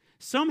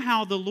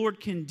 Somehow the Lord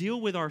can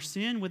deal with our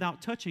sin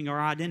without touching our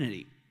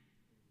identity.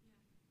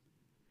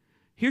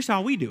 Here's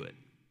how we do it.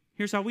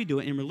 Here's how we do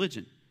it in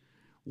religion.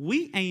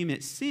 We aim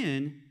at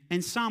sin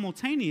and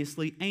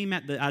simultaneously aim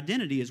at the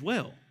identity as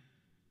well.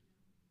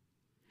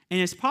 And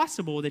it's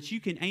possible that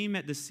you can aim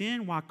at the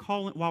sin while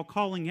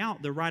calling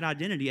out the right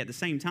identity at the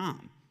same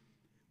time.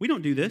 We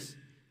don't do this.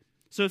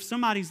 So if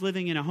somebody's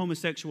living in a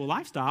homosexual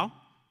lifestyle,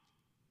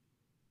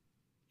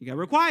 you got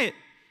real quiet.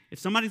 If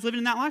somebody's living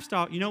in that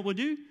lifestyle, you know what we'll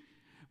do?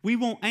 We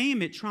won't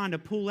aim at trying to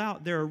pull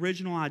out their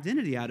original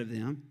identity out of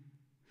them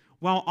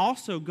while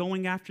also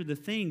going after the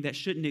thing that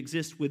shouldn't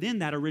exist within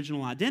that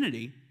original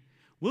identity.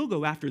 We'll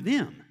go after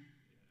them.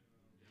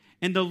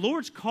 And the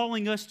Lord's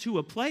calling us to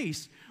a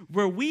place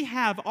where we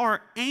have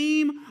our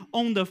aim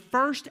on the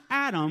first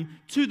Adam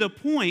to the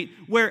point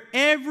where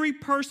every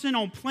person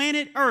on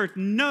planet Earth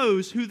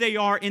knows who they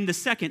are in the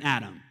second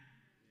Adam.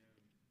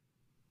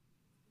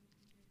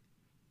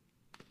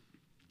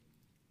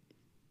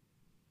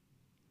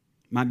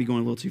 Might be going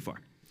a little too far.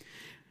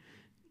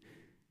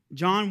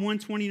 John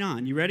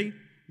 1:29. You ready?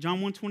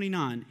 John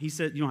 1:29. He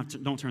said,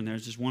 don't turn there.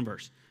 It's just one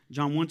verse.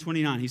 John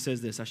 1:29. He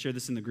says this. I shared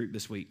this in the group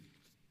this week.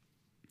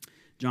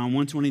 John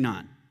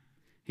 1:29.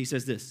 He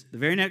says this. The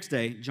very next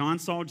day, John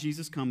saw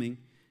Jesus coming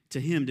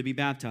to him to be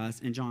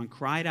baptized, and John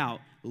cried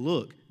out,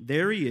 "Look,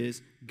 there he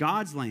is,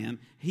 God's Lamb.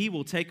 He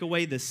will take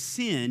away the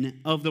sin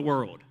of the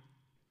world."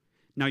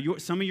 Now,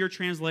 some of your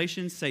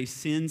translations say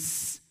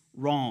sins.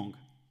 Wrong.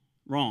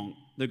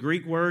 The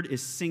Greek word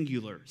is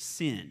singular,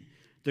 sin.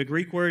 The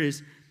Greek word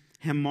is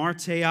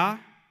hamartia,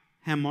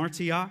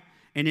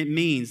 and it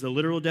means, the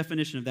literal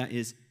definition of that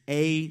is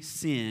a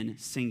sin,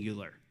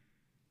 singular.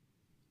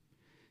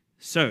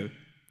 So,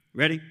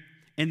 ready?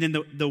 And then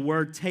the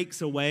word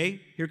takes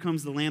away, here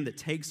comes the Lamb that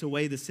takes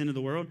away the sin of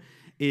the world,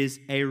 is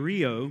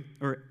airo,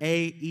 or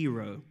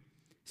airo,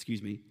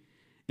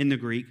 in the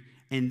Greek.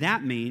 And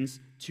that means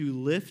to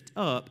lift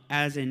up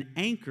as an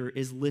anchor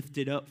is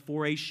lifted up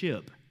for a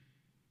ship.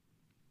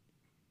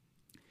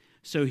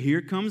 So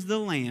here comes the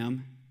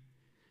Lamb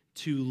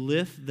to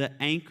lift the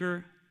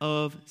anchor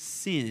of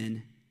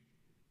sin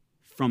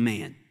from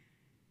man.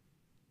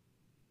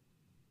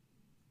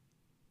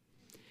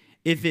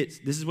 This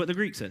is what the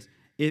Greek says.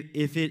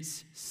 If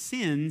it's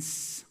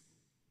sins,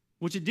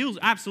 which it deals,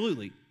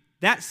 absolutely.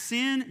 That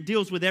sin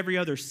deals with every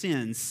other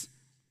sins,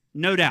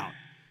 no doubt.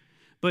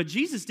 But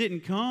Jesus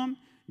didn't come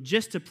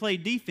just to play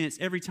defense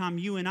every time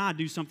you and I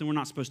do something we're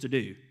not supposed to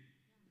do.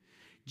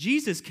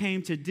 Jesus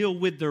came to deal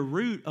with the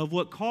root of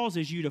what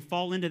causes you to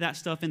fall into that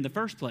stuff in the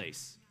first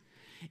place.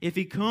 If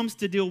he comes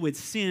to deal with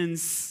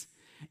sins,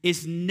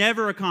 it's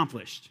never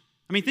accomplished.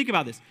 I mean, think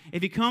about this.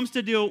 If he comes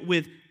to deal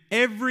with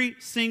every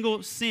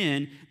single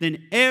sin,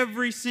 then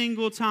every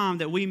single time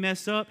that we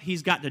mess up,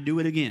 he's got to do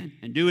it again,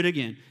 and do it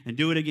again, and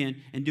do it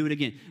again, and do it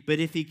again. But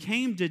if he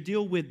came to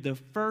deal with the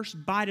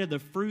first bite of the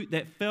fruit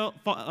that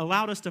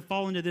allowed us to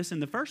fall into this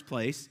in the first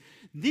place,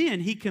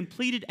 then he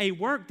completed a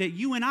work that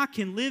you and I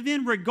can live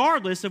in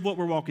regardless of what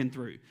we're walking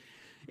through.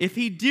 If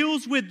he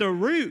deals with the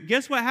root,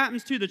 guess what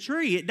happens to the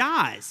tree? It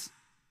dies.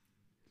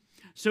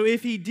 So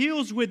if he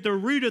deals with the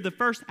root of the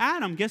first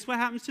Adam, guess what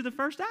happens to the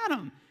first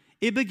Adam?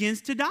 It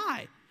begins to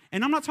die.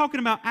 And I'm not talking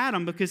about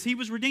Adam because he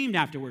was redeemed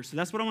afterwards. So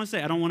that's what I want to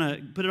say. I don't want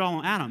to put it all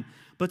on Adam.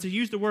 But to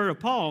use the words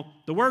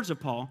of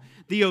Paul,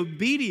 the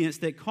obedience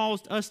that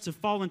caused us to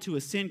fall into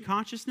a sin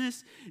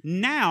consciousness,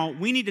 now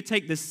we need to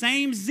take the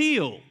same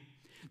zeal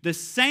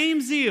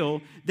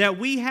that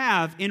we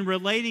have in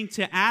relating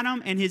to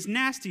Adam and his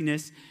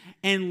nastiness,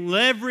 and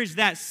leverage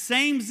that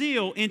same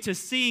zeal into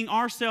seeing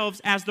ourselves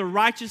as the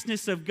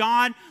righteousness of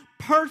God,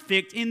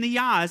 perfect in the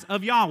eyes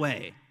of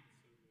Yahweh.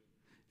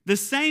 The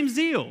same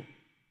zeal.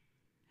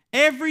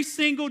 Every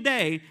single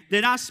day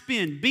that I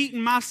spend beating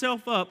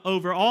myself up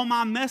over all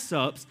my mess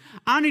ups,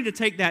 I need to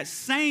take that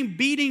same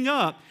beating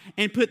up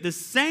and put the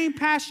same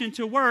passion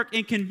to work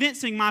in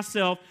convincing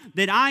myself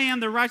that I am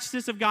the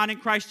righteousness of God in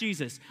Christ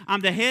Jesus. I'm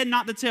the head,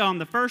 not the tail. I'm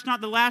the first,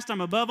 not the last.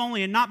 I'm above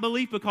only and not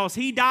beneath, because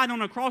he died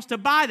on a cross to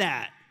buy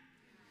that.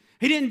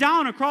 He didn't die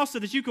on a cross so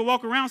that you could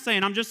walk around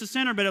saying, I'm just a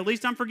sinner, but at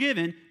least I'm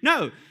forgiven.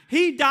 No,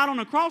 he died on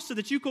a cross so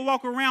that you could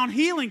walk around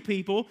healing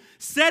people,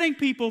 setting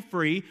people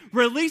free,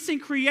 releasing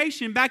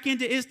creation back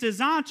into its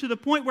design to the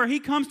point where he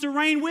comes to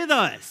reign with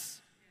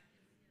us.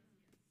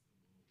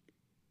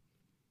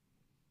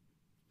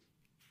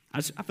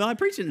 I feel like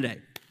preaching today.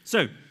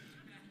 So,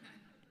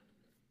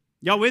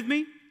 y'all with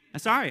me?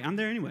 That's all right. I'm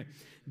there anyway.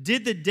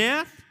 Did the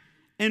death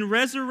and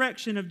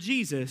resurrection of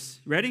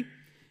Jesus, ready?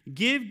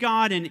 Give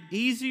God an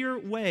easier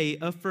way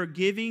of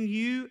forgiving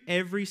you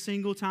every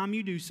single time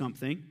you do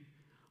something?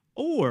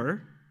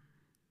 Or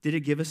did it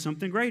give us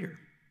something greater?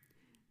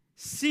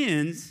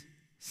 Sins,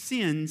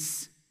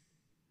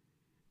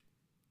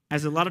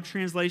 as a lot of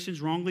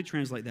translations wrongly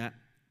translate that,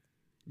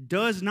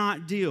 does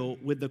not deal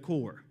with the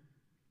core.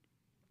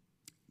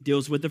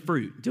 Deals with the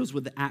fruit, deals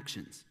with the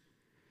actions.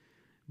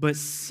 But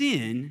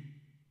sin,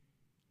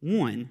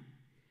 one,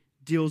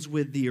 deals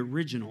with the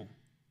original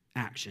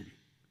action.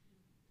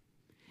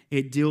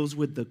 It deals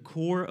with the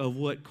core of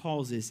what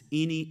causes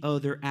any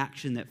other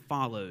action that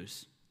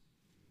follows.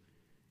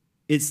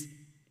 Here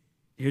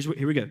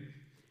we go.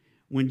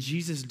 When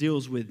Jesus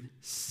deals with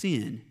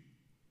sin,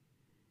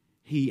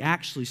 he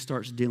actually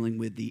starts dealing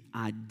with the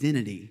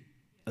identity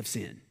of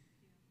sin.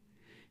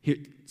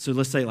 So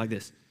let's say it like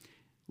this.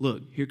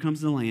 Look, here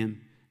comes the Lamb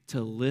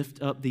to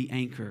lift up the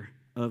anchor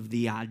of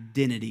the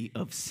identity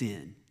of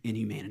sin in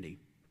humanity.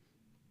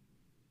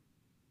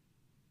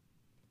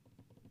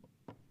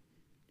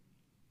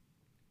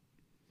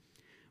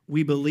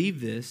 We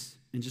believe this,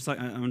 and just like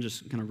I'm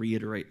just going to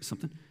reiterate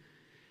something.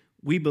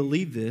 We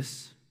believe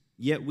this,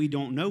 yet we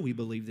don't know we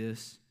believe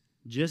this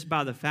just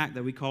by the fact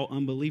that we call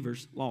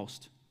unbelievers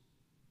lost.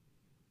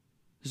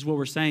 This is what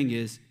we're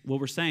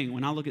saying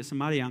when I look at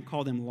somebody and I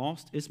call them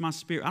lost, it's my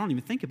spirit. I don't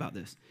even think about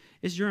this.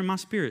 It's your and my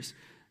spirits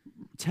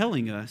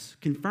telling us,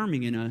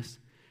 confirming in us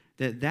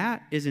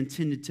that is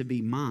intended to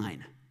be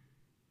mine.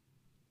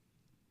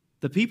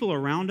 The people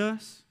around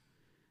us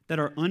that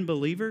are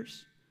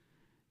unbelievers,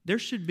 there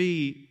should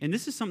be, and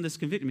this is something that's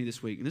convicted me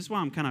this week, and this is why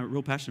I'm kind of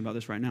real passionate about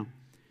this right now,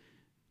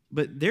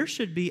 but there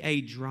should be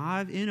a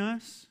drive in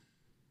us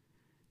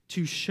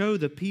to show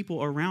the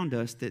people around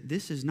us that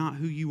this is not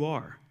who you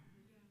are.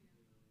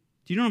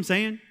 Do you know what I'm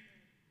saying?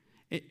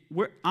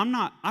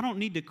 I don't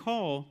need to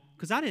call,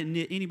 because I didn't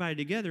knit anybody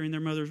together in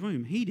their mother's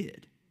womb. He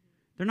did.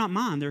 They're not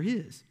mine, they're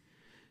his.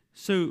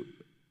 So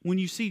when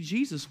you see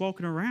Jesus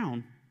walking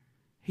around,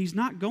 he's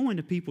not going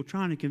to people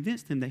trying to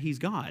convince them that he's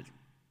God.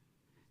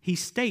 He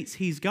states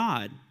he's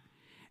God.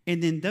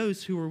 And then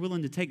those who are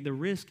willing to take the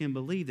risk and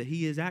believe that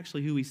he is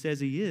actually who he says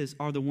he is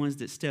are the ones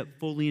that step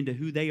fully into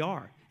who they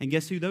are. And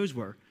guess who those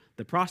were?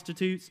 The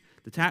prostitutes,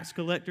 the tax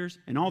collectors,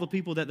 and all the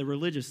people that the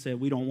religious said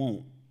we don't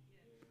want.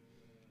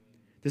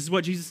 This is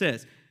what Jesus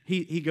says.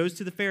 He goes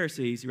to the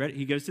Pharisees, you ready?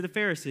 He goes to the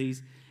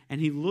Pharisees, and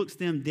he looks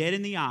them dead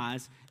in the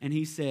eyes, and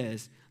he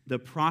says, the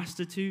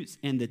prostitutes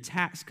and the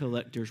tax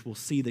collectors will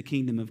see the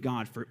kingdom of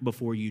God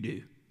before you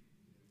do.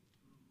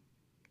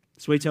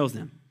 That's what he tells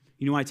them.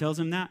 You know why he tells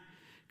them that?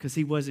 Because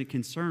he wasn't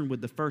concerned with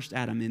the first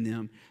Adam in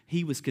them.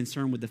 He was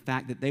concerned with the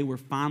fact that they were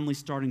finally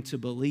starting to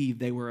believe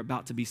they were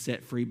about to be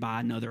set free by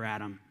another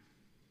Adam.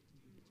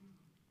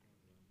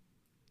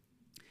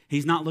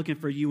 He's not looking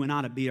for you and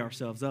I to beat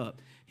ourselves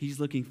up. He's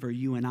looking for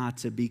you and I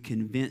to be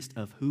convinced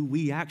of who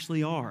we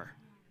actually are.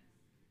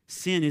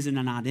 Sin isn't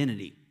an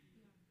identity.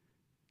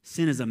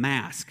 Sin is a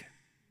mask.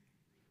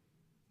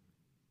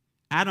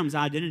 Adam's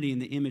identity in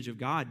the image of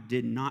God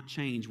did not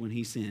change when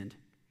he sinned.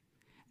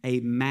 A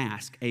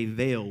mask, a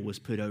veil was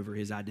put over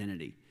his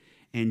identity.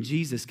 And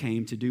Jesus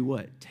came to do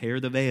what? Tear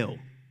the veil.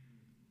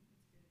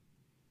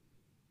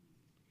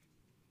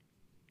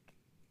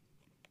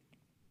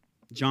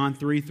 John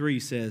 3:3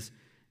 says,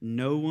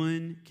 no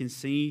one can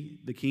see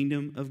the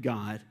kingdom of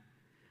God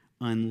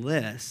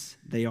unless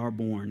they are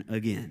born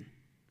again.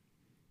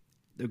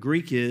 The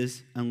Greek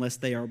is unless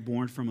they are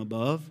born from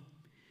above.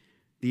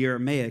 The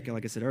Aramaic,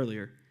 like I said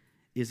earlier,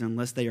 is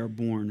unless they are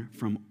born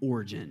from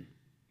origin,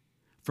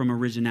 from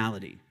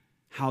originality,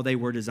 how they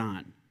were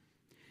designed.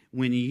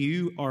 When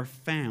you are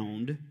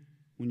found,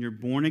 when you're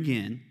born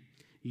again,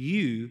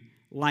 you,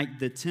 like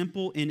the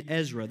temple in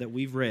Ezra that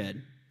we've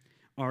read,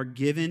 are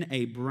given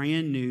a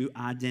brand new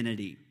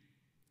identity.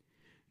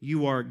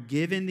 You are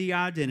given the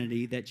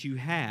identity that you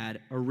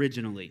had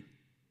originally.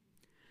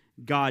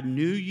 God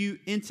knew you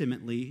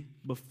intimately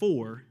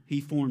before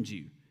he formed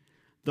you.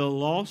 The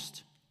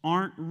lost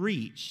aren't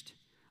reached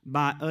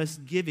by us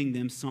giving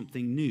them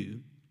something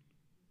new.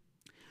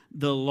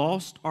 The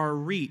lost are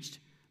reached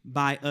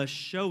by us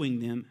showing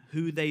them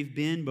who they've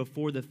been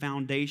before the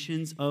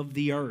foundations of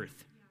the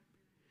earth.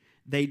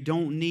 They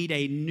don't need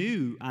a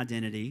new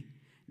identity.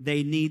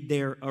 They need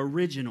their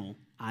original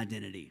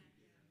identity.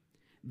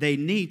 They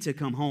need to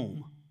come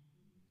home.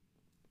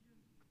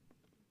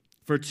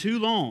 For too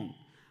long,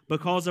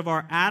 because of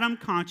our Adam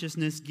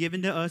consciousness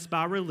given to us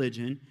by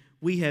religion,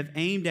 we have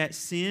aimed at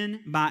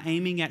sin by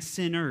aiming at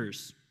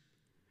sinners.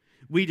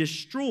 We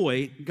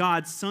destroy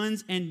God's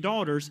sons and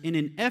daughters in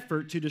an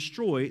effort to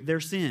destroy their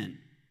sin.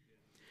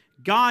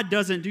 God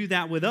doesn't do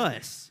that with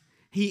us.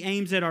 He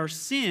aims at our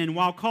sin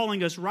while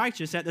calling us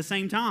righteous at the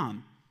same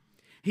time.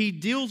 He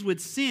deals with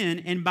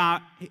sin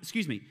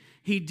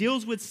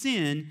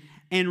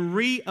and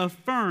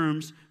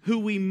reaffirms who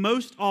we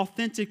most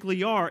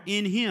authentically are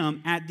in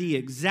him at the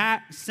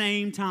exact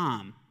same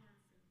time.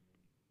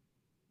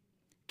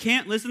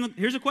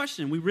 Here's a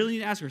question we really need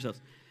to ask ourselves.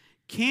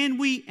 Can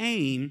we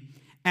aim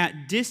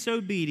at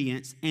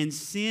disobedience and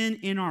sin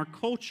in our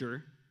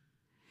culture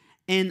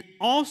and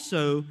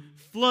also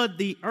flood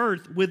the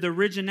earth with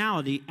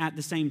originality at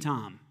the same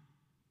time?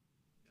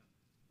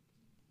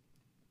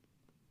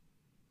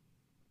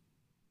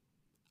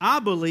 I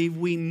believe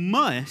we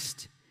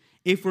must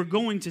if we're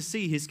going to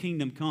see his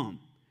kingdom come.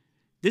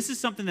 This is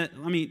something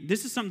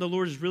the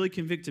Lord has really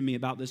convicted me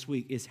about this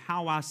week, is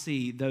how I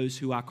see those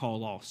who I call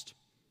lost.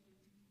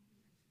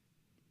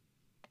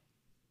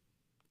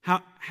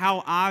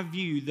 How I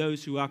view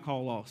those who I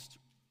call lost.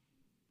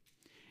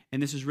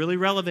 And this is really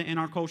relevant in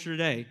our culture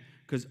today,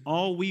 because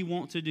all we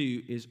want to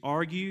do is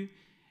argue,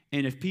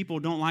 and if people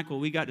don't like what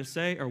we got to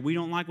say, or we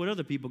don't like what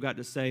other people got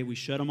to say, we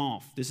shut them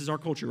off. This is our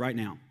culture right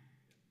now,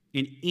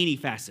 in any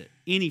facet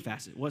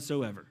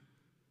whatsoever.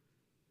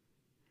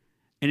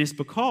 And it's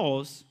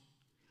because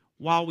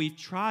while we've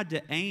tried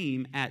to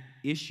aim at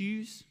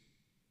issues,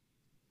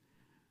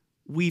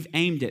 we've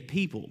aimed at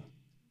people.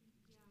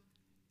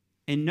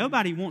 And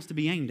nobody wants to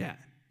be aimed at.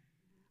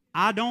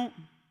 I don't,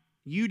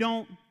 you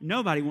don't,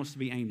 nobody wants to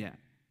be aimed at,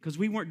 because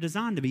we weren't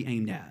designed to be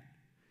aimed at.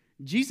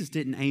 Jesus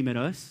didn't aim at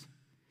us.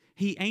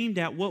 He aimed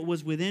at what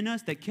was within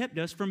us that kept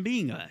us from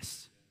being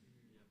us.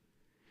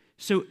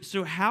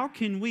 So how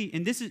can we,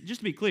 and this is, just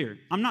to be clear,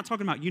 I'm not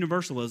talking about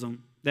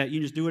universalism, that you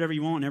just do whatever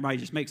you want and everybody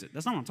just makes it.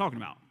 That's not what I'm talking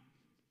about.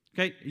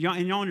 Okay?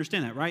 And y'all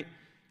understand that, right?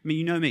 I mean,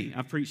 you know me.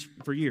 I've preached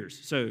for years,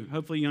 so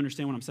hopefully you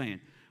understand what I'm saying.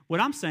 What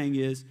I'm saying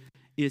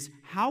is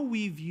how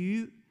we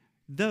view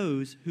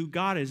those who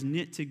God has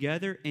knit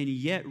together and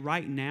yet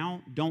right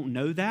now don't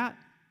know that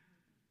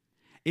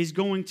is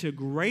going to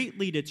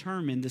greatly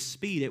determine the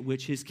speed at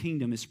which his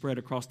kingdom is spread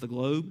across the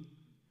globe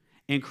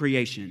and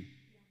creation.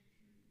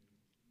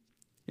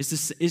 It's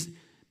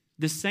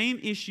the same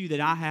issue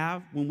that I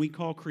have when we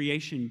call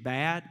creation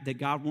bad, that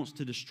God wants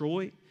to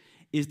destroy,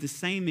 is the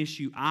same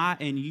issue I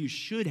and you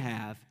should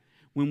have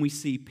when we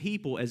see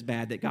people as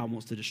bad that God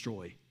wants to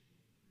destroy.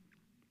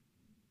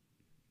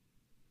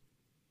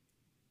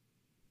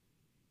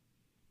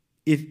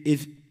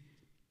 If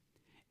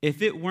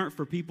it weren't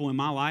for people in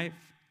my life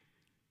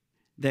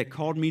that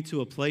called me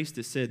to a place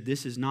that said,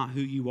 this is not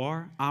who you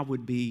are, I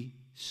would be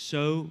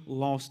so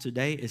lost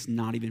today, it's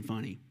not even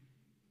funny.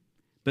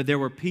 But there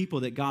were people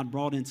that God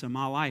brought into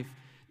my life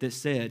that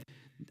said,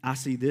 I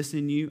see this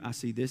in you, I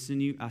see this in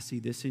you, I see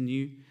this in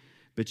you,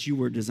 but you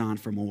were designed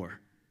for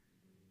more.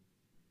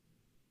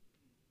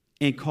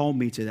 And called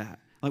me to that.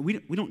 Like, we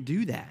don't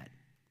do that.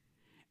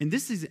 And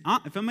this is,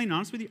 if I'm being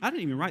honest with you, I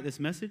didn't even write this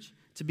message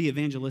to be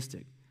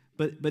evangelistic.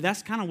 But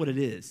that's kind of what it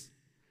is.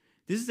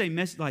 This is a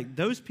message, like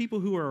those people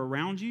who are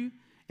around you,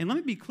 and let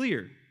me be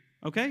clear,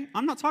 okay?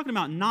 I'm not talking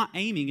about not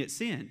aiming at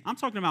sin. I'm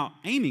talking about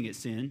aiming at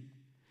sin.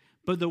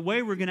 But the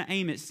way we're going to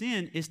aim at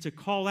sin is to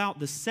call out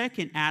the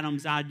second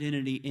Adam's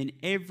identity in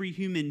every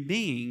human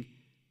being.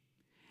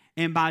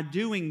 And by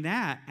doing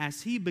that,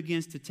 as he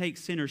begins to take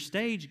center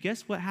stage,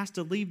 guess what has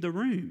to leave the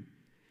room?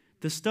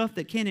 The stuff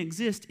that can't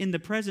exist in the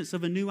presence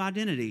of a new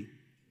identity.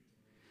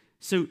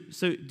 So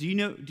do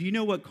you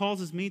know what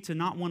causes me to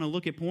not want to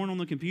look at porn on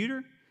the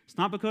computer? It's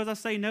not because I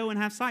say no and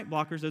have sight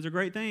blockers. Those are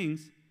great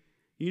things.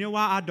 You know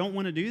why I don't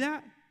want to do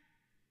that?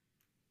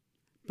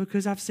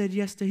 Because I've said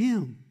yes to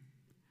him.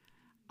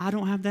 I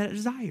don't have that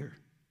desire.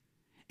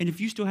 And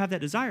if you still have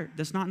that desire,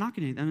 that's not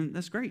knocking it. I mean,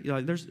 that's great.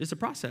 It's a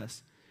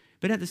process.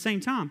 But at the same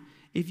time,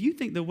 if you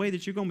think the way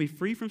that you're going to be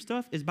free from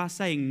stuff is by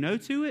saying no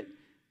to it,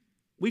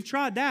 we've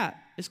tried that.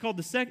 It's called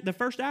the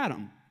first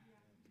Adam.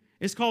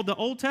 It's called the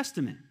Old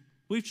Testament.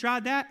 We've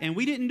tried that, and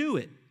we didn't do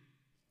it.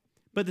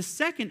 But the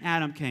second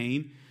Adam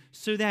came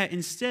so that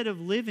instead of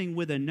living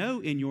with a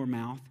no in your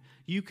mouth,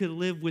 you could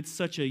live with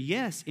such a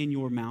yes in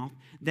your mouth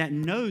that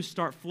no's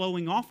start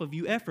flowing off of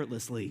you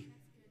effortlessly.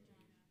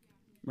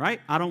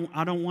 Right? I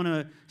don't want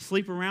to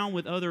sleep around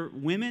with other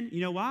women.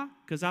 You know why?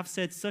 Because I've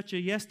said such a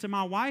yes to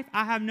my wife,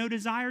 I have no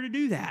desire to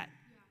do that.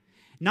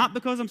 Not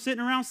because I'm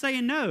sitting around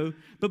saying no,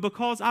 but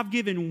because I've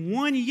given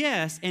one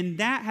yes, and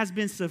that has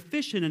been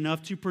sufficient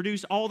enough to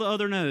produce all the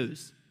other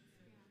no's.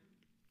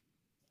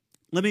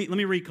 Let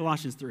me read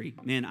Colossians 3.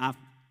 Man,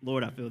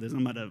 Lord, I feel this.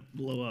 I'm about to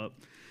blow up.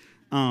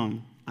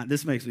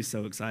 This makes me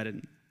so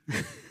excited.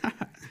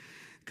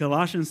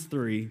 Colossians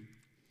 3.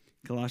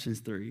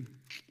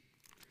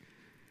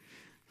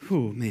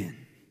 Oh, man.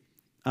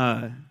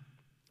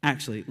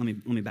 Actually, let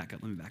me back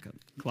up.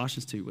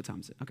 Colossians 2, what time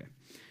is it? Okay.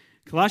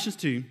 Colossians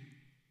 2,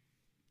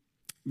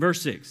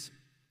 verse 6.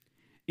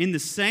 In the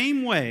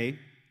same way,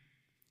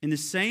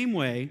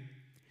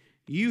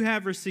 you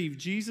have received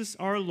Jesus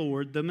our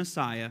Lord, the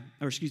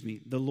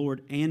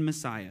Lord and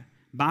Messiah,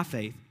 by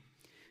faith,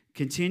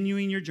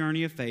 continuing your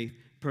journey of faith,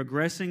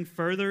 progressing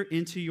further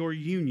into your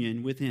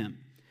union with Him.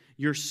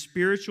 Your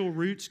spiritual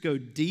roots go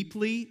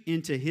deeply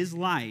into His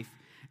life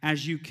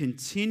as you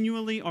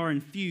continually are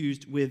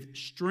infused with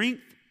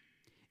strength,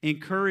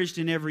 encouraged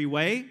in every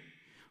way,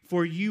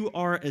 for you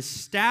are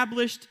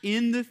established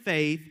in the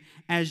faith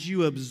as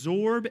you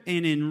absorb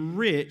and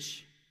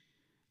enrich,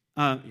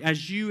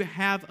 as you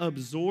have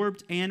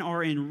absorbed and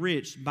are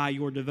enriched by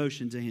your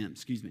devotion to Him.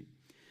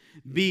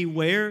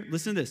 Beware,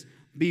 listen to this,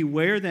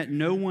 beware that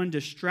no one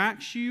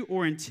distracts you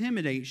or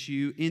intimidates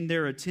you in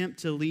their attempt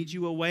to lead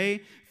you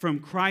away from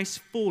Christ's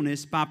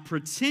fullness by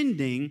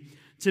pretending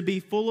to be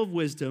full of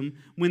wisdom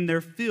when they're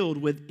filled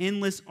with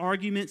endless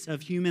arguments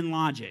of human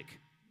logic.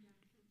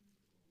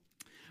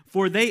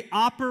 For they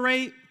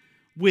operate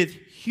with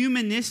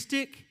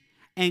humanistic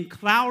and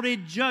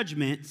clouded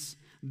judgments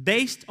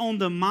based on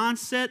the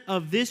mindset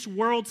of this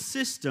world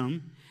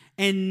system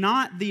and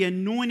not the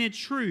anointed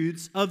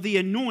truths of the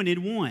Anointed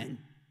One.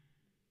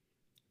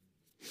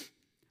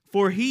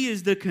 For He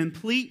is the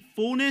complete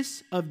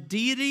fullness of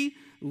deity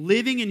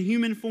living in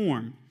human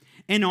form,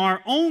 and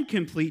our own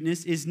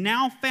completeness is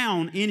now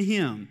found in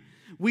Him.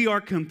 We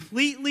are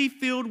completely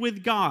filled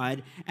with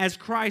God as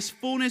Christ's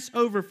fullness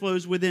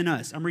overflows within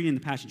us. I'm reading the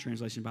Passion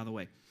Translation, by the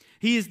way.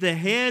 He is the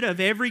head of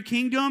every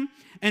kingdom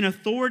and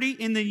authority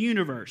in the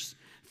universe.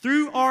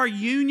 Through our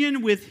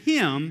union with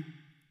Him,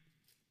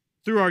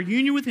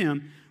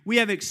 we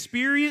have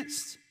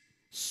experienced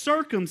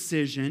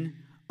circumcision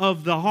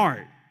of the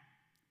heart.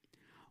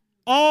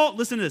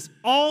 Listen to this,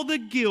 all the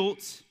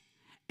guilt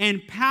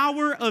and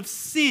power of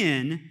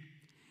sin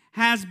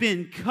has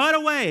been cut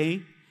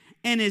away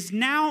and is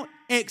now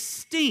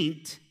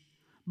extinct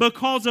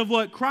because of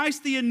what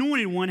Christ the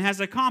Anointed One has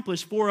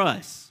accomplished for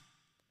us.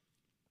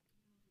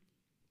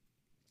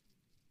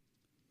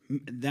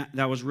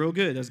 That was real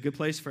good. That's a good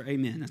place for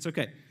amen. That's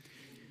okay.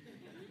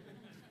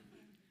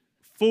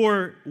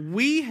 For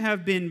we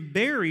have been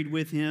buried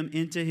with Him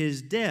into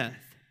His death.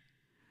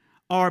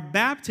 Our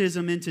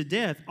baptism into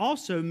death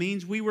also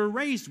means we were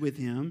raised with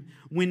Him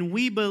when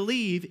we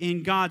believe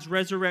in God's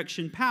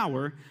resurrection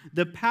power,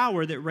 the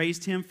power that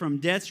raised Him from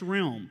death's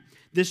realm.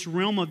 This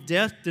realm of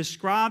death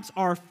describes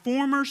our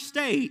former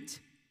state,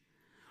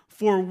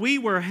 for we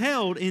were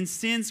held in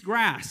sin's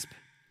grasp.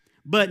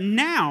 But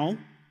now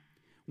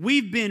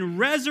we've been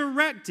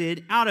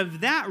resurrected out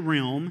of that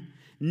realm,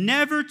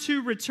 never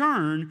to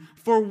return,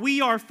 for we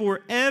are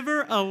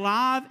forever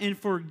alive and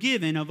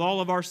forgiven of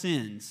all of our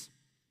sins.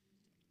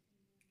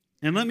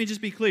 And let me just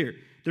be clear.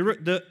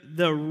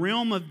 The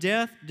realm of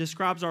death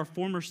describes our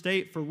former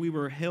state, for we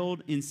were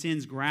held in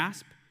sin's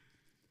grasp.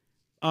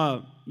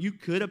 You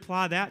could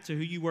apply that to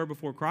who you were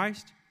before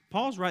Christ.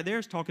 Paul's right there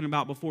is talking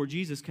about before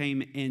Jesus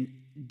came and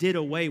did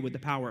away with the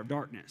power of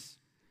darkness.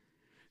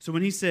 So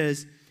when he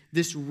says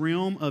this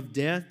realm of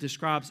death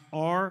describes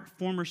our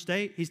former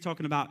state, he's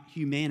talking about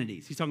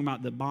humanity's. He's talking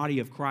about the body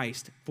of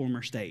Christ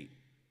former state.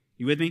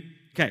 You with me?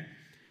 Okay.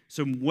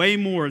 So way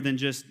more than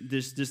just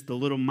the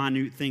little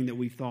minute thing that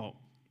we thought.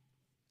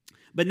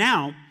 But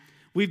now,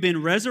 we've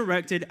been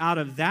resurrected out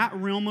of that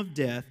realm of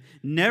death,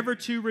 never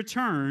to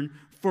return,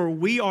 for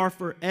we are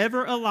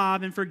forever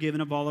alive and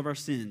forgiven of all of our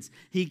sins.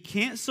 He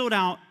canceled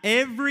out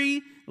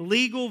every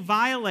legal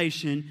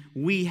violation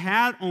we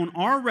had on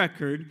our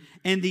record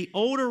and the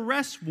old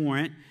arrest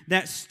warrant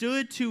that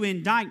stood to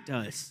indict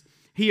us.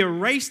 He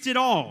erased it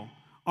all,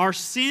 our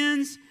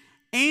sins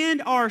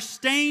and our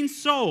stained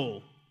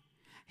soul.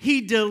 He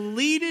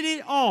deleted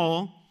it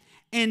all,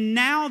 and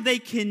now they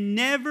can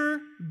never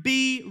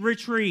be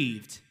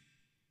retrieved.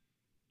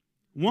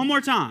 One more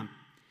time.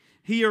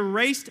 He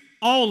erased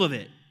all of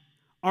it,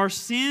 our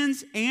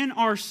sins and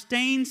our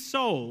stained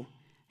soul.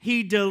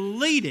 He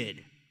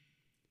deleted,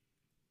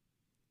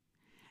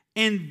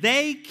 and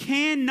they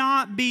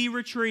cannot be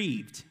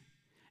retrieved.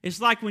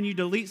 It's like when you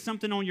delete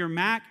something on your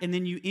Mac and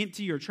then you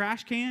empty your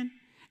trash can,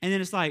 and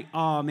then it's like,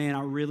 oh man,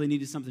 I really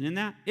needed something in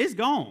that. It's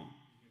gone.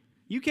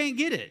 You can't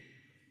get it.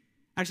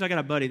 Actually, I got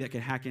a buddy that could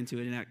hack into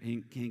it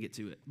and can't get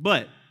to it.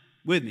 But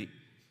with me,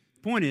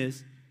 point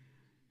is,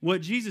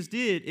 what Jesus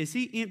did is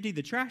He emptied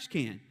the trash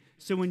can.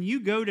 So when you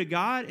go to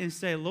God and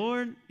say,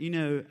 Lord,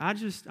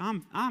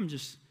 I'm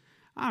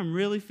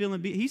really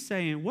feeling beat. He's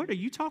saying, what are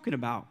you talking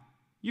about?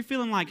 You're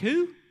feeling like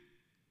who?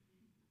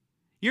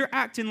 You're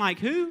acting like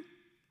who?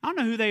 I don't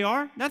know who they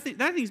are. That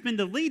thing's been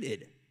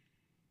deleted.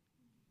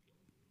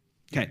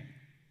 Okay.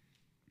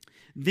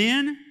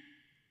 Then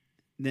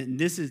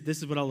this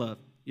is what I love.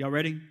 Y'all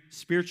ready?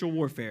 Spiritual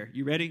warfare.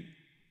 You ready?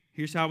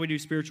 Here's how we do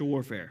spiritual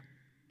warfare.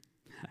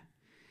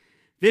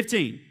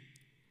 15.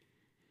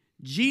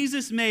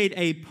 Jesus made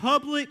a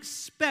public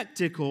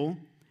spectacle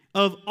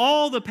of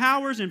all the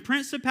powers and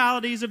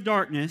principalities of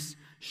darkness,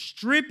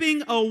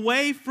 stripping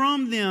away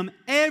from them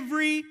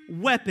every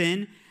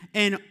weapon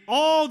and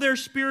all their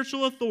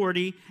spiritual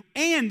authority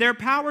and their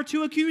power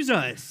to accuse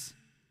us.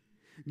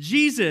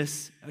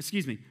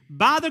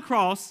 By the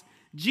cross,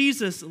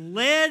 Jesus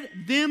led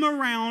them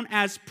around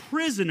as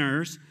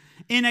prisoners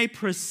in a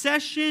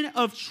procession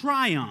of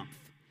triumph.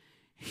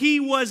 He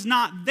was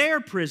not their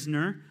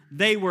prisoner,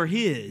 they were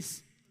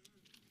his.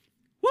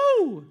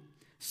 Woo!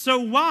 So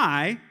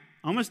why,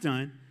 almost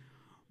done,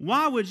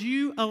 why would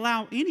you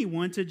allow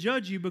anyone to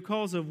judge you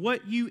because of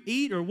what you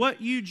eat or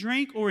what you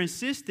drink, or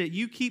insist that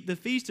you keep the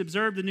feast,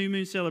 observe the new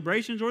moon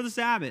celebrations, or the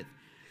Sabbath?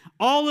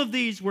 All of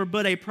these were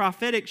but a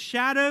prophetic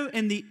shadow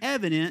and the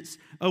evidence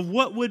of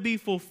what would be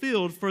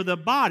fulfilled, for the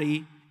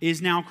body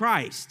is now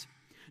Christ.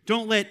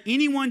 Don't let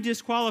anyone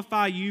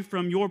disqualify you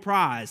from your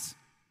prize.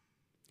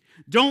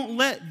 Don't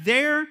let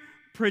their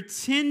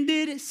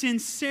pretended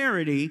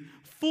sincerity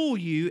fool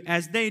you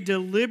as they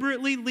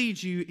deliberately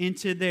lead you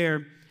into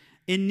their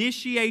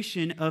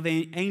initiation of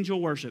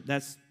angel worship.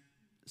 That's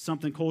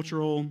something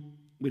cultural.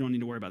 We don't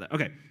need to worry about that.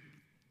 Okay.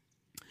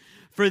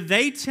 For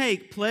they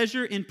take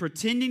pleasure in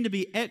pretending to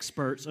be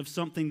experts of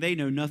something they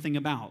know nothing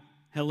about.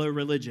 Hello,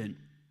 religion.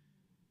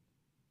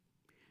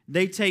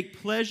 They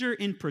take pleasure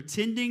in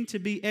pretending to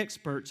be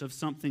experts of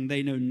something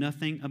they know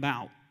nothing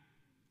about.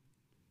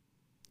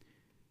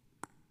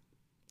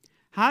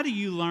 How do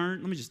you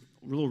learn? Let me just,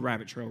 a little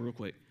rabbit trail real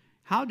quick.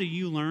 How do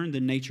you learn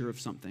the nature of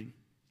something?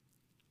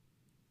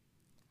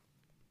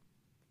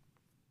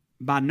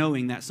 By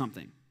knowing that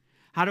something.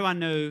 How do I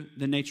know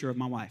the nature of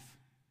my wife?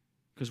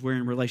 Because we're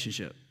in a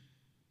relationship.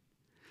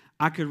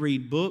 I could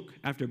read book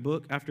after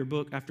book after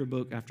book after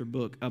book after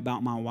book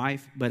about my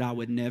wife, but I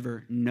would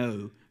never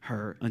know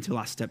her until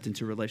I stepped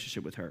into a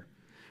relationship with her.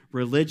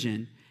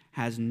 Religion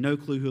has no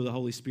clue who the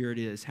Holy Spirit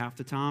is half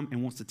the time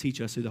and wants to teach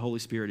us who the Holy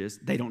Spirit is.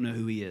 They don't know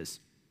who he is.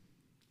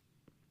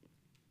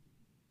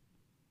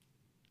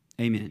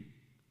 Amen.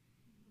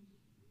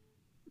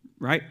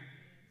 Right?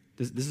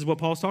 This is what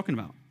Paul's talking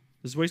about.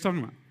 This is what he's talking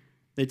about.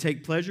 They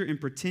take pleasure in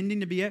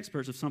pretending to be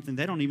experts of something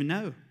they don't even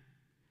know.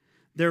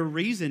 Their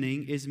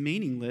reasoning is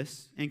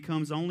meaningless and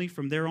comes only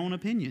from their own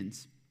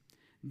opinions.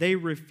 They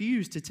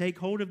refuse to take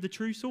hold of the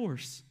true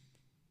source.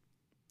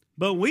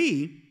 But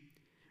we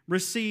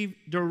receive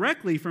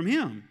directly from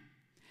him,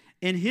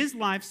 and his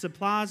life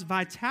supplies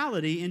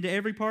vitality into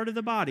every part of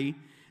the body,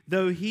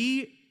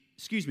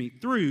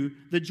 through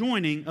the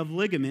joining of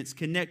ligaments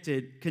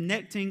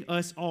connecting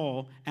us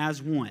all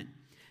as one.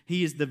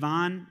 He is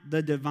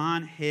the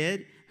divine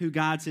head who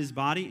guides his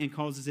body and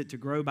causes it to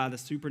grow by the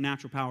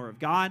supernatural power of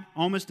God.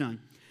 Almost done.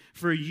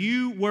 For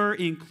you were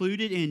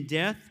included in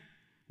death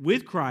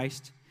with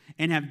Christ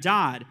and have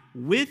died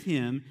with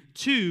him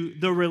to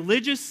the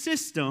religious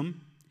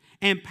system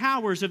and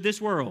powers of this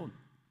world.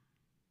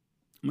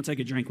 I'm going to take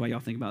a drink while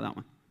y'all think about that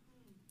one.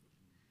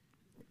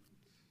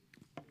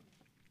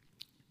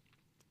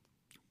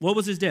 What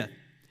was his death?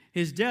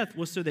 His death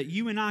was so that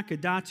you and I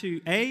could die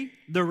to A,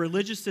 the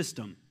religious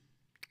system.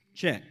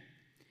 Check.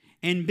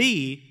 And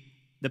B,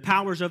 the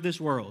powers of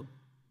this world.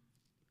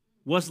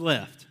 What's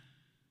left?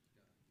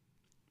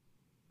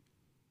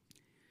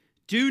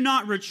 Do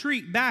not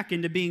retreat back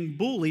into being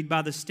bullied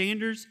by the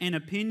standards and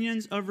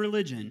opinions of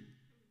religion.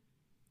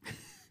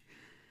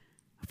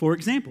 For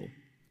example,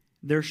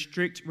 their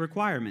strict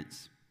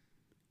requirements.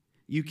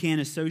 You can't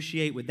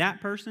associate with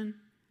that person,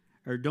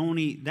 or don't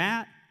eat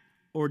that,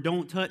 or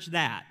don't touch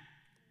that.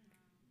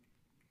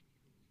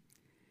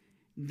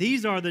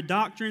 These are the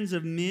doctrines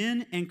of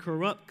men and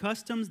corrupt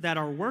customs that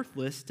are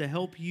worthless to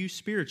help you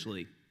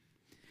spiritually.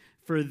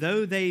 For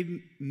though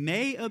they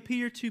may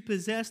appear to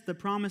possess the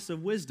promise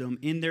of wisdom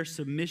in their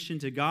submission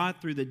to God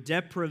through the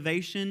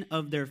deprivation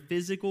of their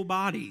physical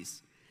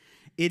bodies,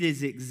 it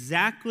is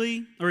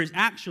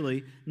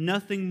actually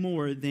nothing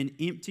more than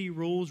empty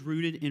rules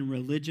rooted in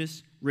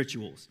religious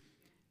rituals.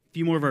 A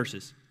few more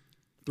verses.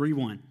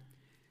 3:1.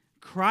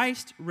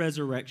 Christ's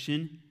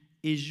resurrection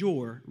is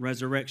your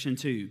resurrection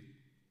too.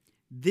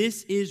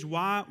 This is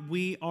why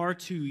we are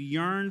to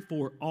yearn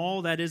for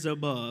all that is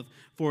above,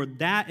 for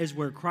that is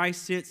where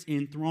Christ sits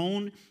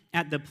enthroned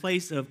at the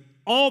place of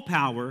all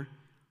power,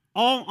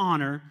 all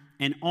honor,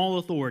 and all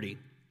authority.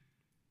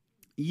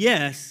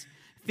 Yes,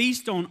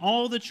 feast on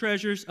all the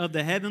treasures of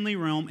the heavenly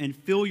realm and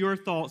fill your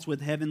thoughts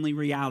with heavenly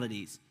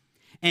realities,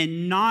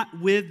 and not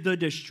with the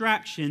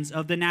distractions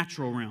of the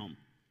natural realm.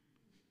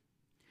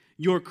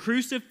 Your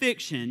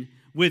crucifixion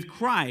with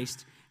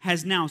Christ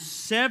has now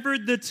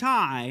severed the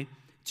tie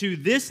to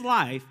this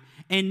life,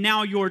 and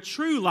now your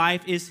true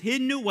life is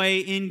hidden away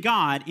in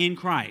God in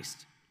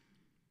Christ.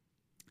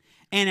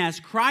 And as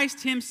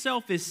Christ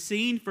himself is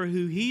seen for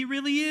who he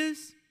really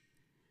is,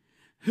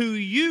 who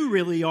you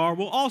really are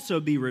will also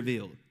be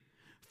revealed.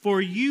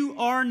 For you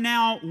are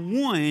now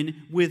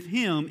one with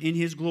him in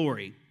his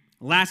glory.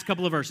 Last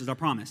couple of verses, I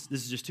promise.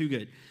 This is just too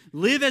good.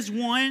 Live as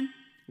one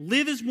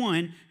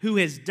who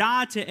has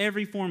died to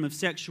every form of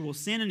sexual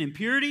sin and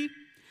impurity.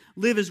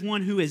 Live as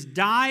one who has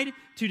died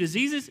to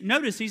diseases.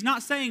 Notice, he's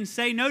not saying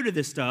say no to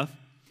this stuff.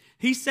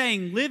 He's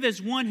saying live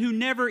as one who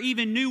never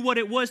even knew what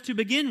it was to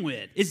begin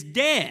with. It's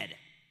dead.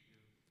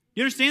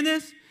 You understand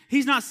this?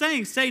 He's not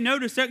saying say no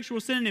to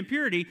sexual sin and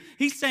impurity.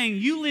 He's saying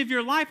you live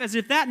your life as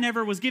if that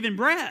never was given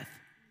breath.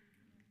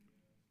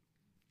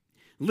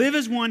 Live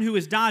as one who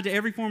has died to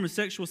every form of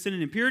sexual sin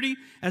and impurity,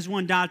 as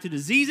one died to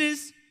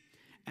diseases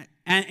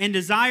and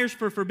desires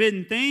for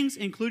forbidden things,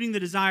 including the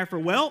desire for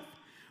wealth,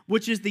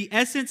 which is the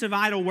essence of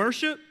idol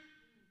worship.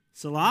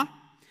 Salah.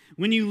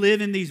 When you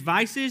live in these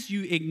vices,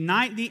 you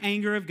ignite the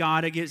anger of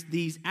God against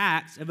these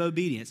acts of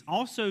obedience.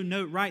 Also,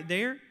 note right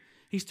there,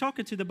 he's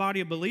talking to the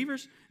body of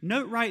believers.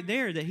 Note right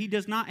there that he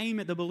does not aim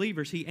at the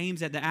believers. He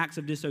aims at the acts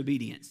of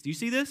disobedience. Do you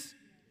see this?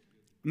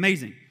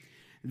 Amazing.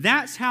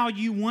 That's how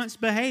you once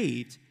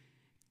behaved,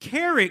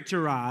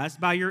 characterized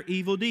by your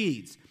evil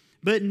deeds.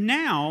 But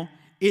now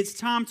it's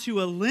time to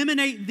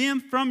eliminate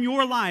them from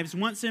your lives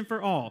once and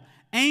for all.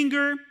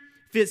 Anger,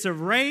 fits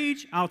of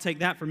rage, I'll take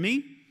that from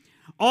me.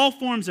 All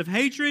forms of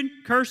hatred,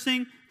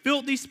 cursing,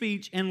 filthy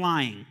speech, and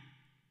lying.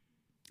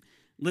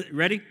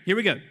 Ready? Here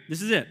we go.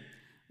 This is it.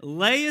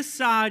 Lay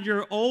aside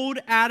your old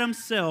Adam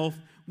self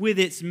with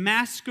its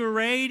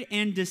masquerade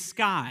and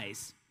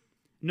disguise.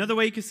 Another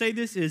way you could say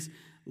this is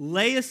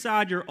lay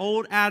aside your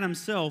old Adam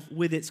self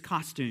with its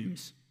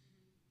costumes.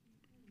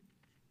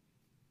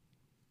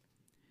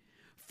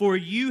 For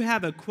you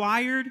have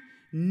acquired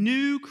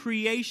new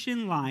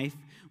creation life,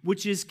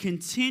 which is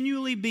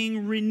continually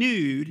being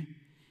renewed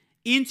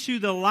into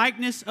the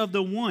likeness of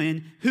the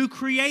one who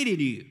created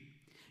you,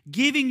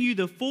 giving you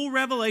the full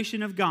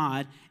revelation of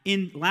God.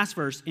 In last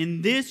verse,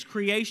 in this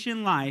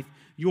creation life,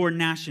 your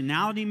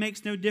nationality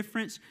makes no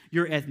difference,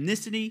 your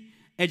ethnicity,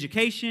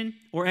 education,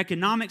 or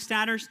economic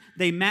status,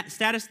 they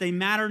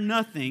matter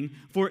nothing,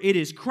 for it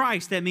is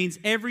Christ that means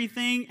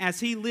everything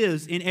as he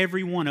lives in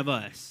every one of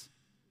us.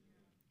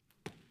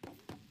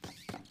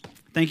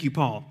 Thank you,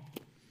 Paul.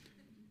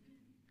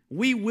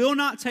 We will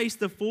not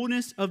taste the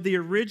fullness of the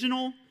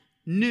original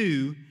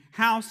new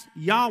house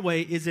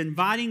Yahweh is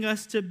inviting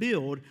us to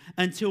build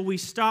until we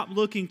stop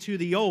looking to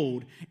the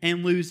old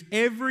and lose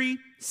every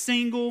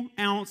single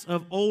ounce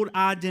of old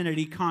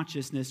identity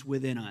consciousness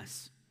within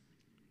us.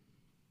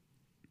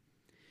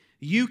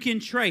 You can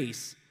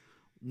trace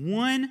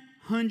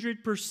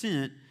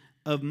 100%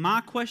 of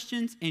my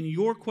questions and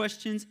your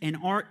questions and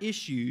our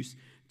issues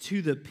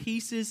to the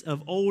pieces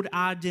of old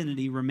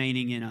identity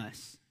remaining in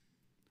us.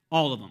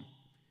 All of them.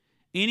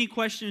 Any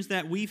questions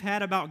that we've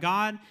had about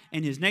God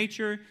and his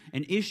nature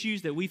and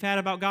issues that we've had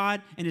about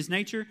God and his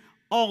nature,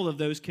 all of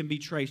those can be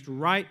traced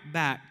right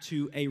back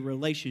to a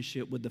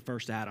relationship with the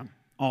first Adam.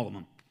 All of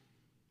them.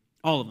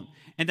 All of them.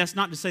 And that's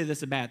not to say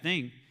that's a bad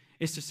thing.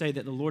 It's to say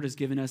that the Lord has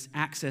given us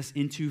access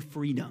into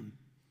freedom.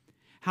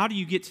 How do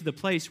you get to the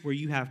place where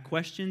you have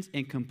questions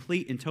and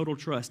complete and total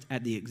trust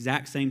at the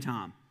exact same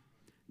time?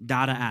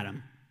 Die to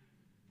Adam.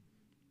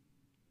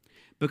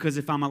 Because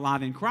if I'm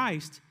alive in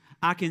Christ,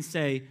 I can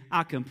say,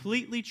 I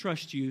completely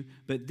trust you,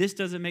 but this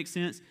doesn't make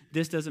sense,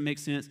 this doesn't make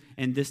sense,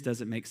 and this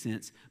doesn't make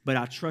sense. But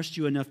I trust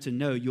you enough to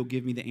know you'll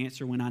give me the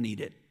answer when I need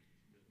it.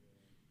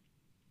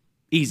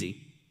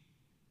 Easy.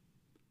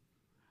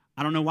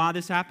 I don't know why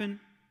this happened,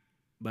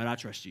 but I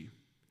trust you.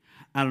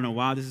 I don't know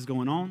why this is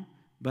going on,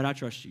 but I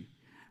trust you.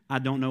 I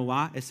don't know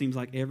why. It seems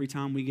like every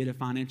time we get a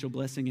financial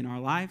blessing in our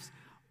lives,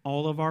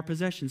 all of our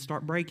possessions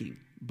start breaking.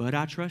 But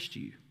I trust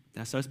you.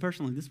 That's us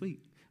personally this week.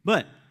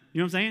 But, you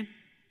know what I'm saying?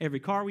 Every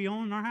car we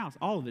own in our house,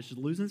 all of it's just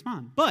losing its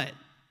mind. But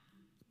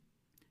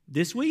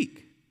this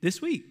week,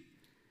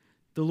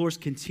 the Lord's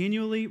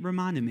continually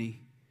reminding me,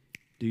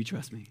 do you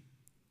trust me?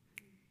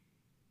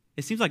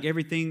 It seems like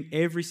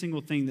every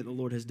single thing that the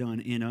Lord has done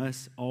in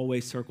us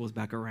always circles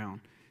back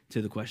around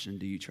to the question,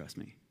 do you trust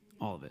me?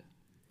 All of it.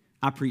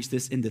 I preached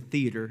this in the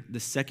theater the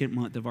second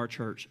month of our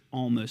church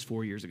almost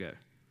 4 years ago.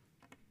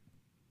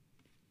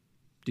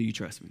 Do you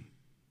trust me?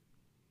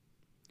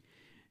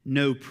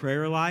 No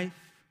prayer life,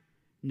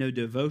 no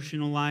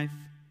devotional life,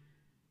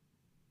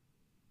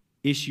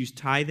 issues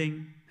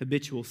tithing,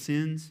 habitual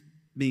sins,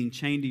 being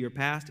chained to your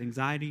past,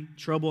 anxiety,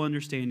 trouble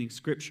understanding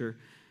Scripture,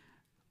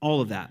 all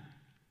of that.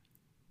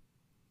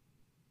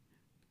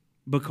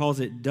 Because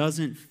it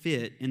doesn't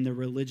fit in the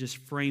religious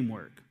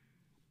framework,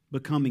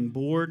 becoming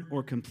bored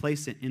or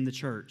complacent in the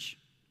church,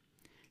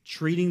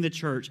 treating the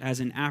church as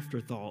an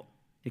afterthought,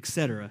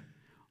 etc.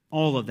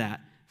 All of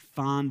that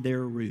find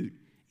their root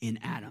in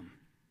Adam.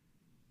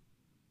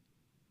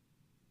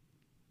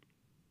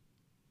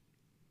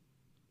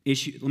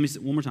 Let me say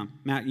one more time.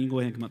 Matt, you can go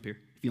ahead and come up here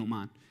if you don't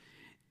mind.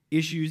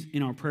 Issues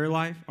in our prayer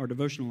life, our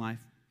devotional life,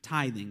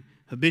 tithing,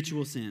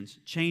 habitual sins,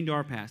 chained to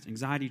our past,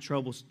 anxiety,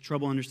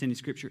 trouble understanding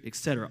Scripture,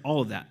 etc.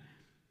 All of that.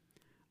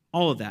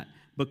 All of that.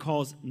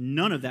 Because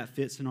none of that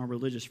fits in our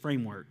religious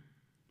framework.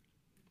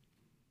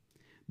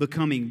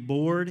 Becoming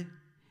bored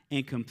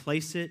and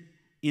complacent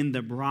in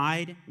the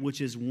bride,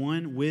 which is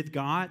one with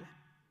God,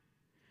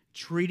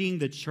 treating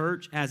the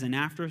church as an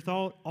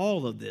afterthought,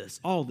 all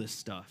this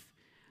stuff,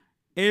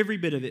 every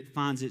bit of it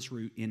finds its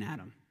root in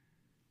Adam.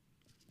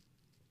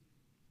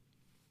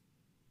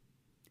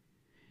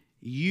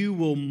 You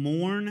will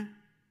mourn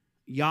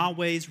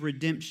Yahweh's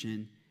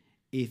redemption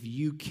if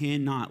you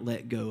cannot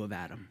let go of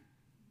Adam.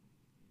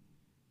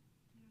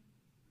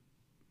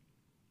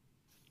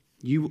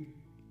 You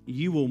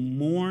will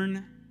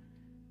mourn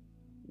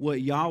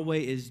what Yahweh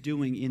is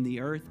doing in the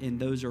earth and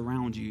those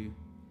around you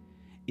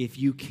if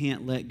you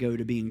can't let go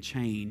to being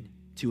chained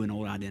to an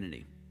old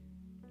identity.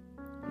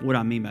 What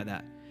I mean by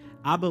that,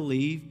 I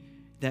believe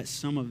that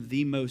some of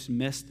the most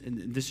messed,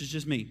 and this is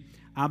just me,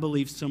 I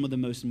believe some of the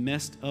most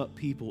messed up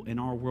people in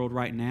our world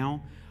right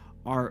now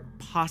are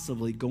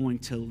possibly going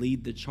to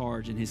lead the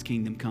charge in his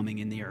kingdom coming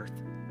in the earth.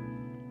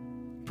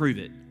 Prove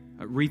it.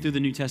 Read through the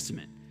New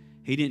Testament.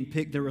 He didn't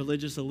pick the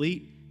religious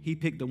elite. He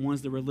picked the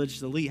ones the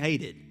religious elite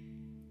hated.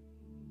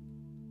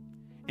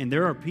 And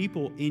there are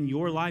people in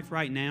your life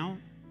right now,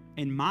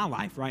 in my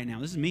life right now,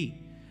 this is me.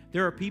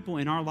 There are people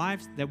in our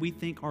lives that we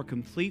think are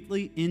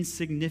completely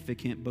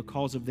insignificant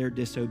because of their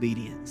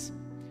disobedience.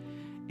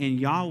 And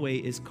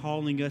Yahweh is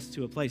calling us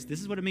to a place.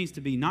 This is what it means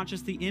to be not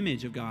just the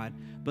image of God,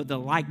 but the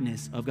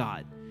likeness of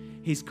God.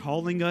 He's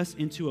calling us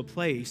into a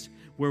place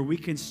where we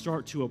can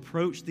start to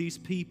approach these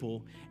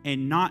people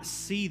and not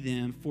see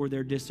them for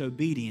their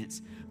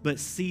disobedience, but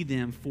see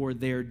them for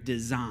their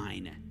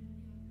design.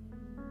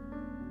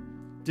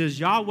 Does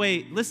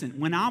Yahweh, listen,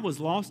 when I was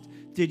lost,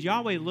 did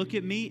Yahweh look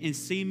at me and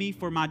see me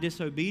for my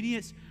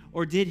disobedience?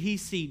 Or did he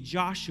see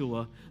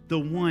Joshua, the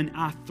one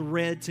I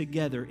thread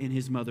together in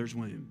his mother's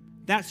womb?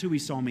 That's who he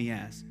saw me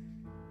as.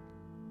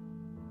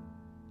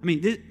 I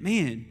mean,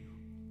 man.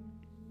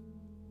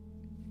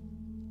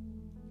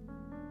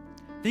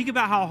 Think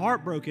about how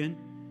heartbroken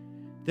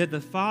that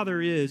the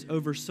Father is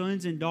over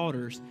sons and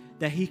daughters,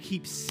 that he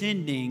keeps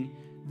sending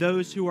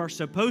those who are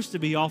supposed to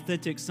be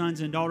authentic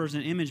sons and daughters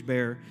and image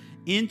bearer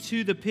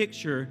into the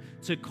picture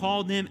to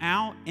call them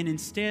out, and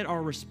instead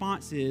our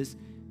response is,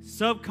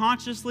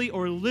 subconsciously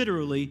or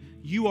literally,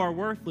 you are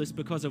worthless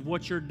because of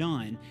what you're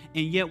done,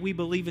 and yet we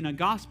believe in a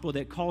gospel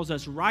that calls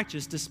us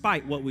righteous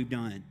despite what we've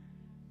done.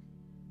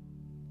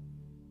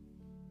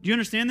 Do you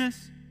understand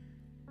this?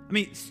 I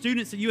mean,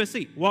 students at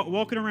USC,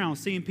 walking around,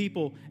 seeing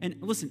people, and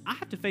listen, I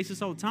have to face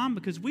this all the time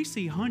because we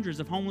see hundreds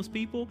of homeless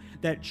people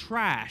that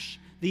trash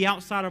the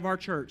outside of our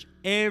church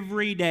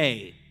every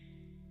day.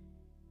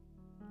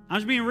 I'm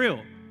just being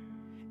real.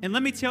 And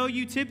let me tell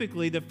you,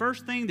 typically, the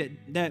first thing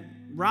that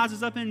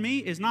rises up in me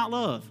is not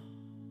love.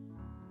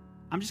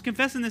 I'm just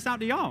confessing this out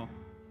to y'all.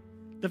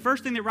 The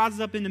first thing that rises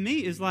up into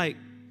me is like,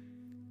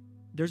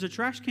 there's a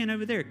trash can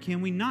over there.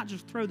 Can we not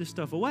just throw this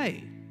stuff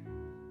away?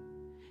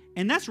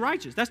 And that's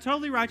righteous. That's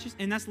totally righteous,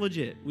 and that's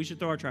legit. We should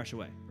throw our trash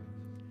away.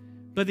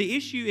 But the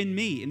issue in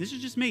me, and this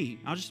is just me,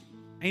 I'll just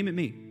aim at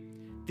me.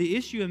 The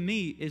issue in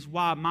me is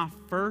why my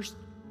first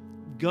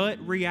gut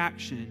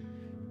reaction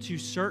to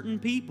certain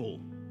people,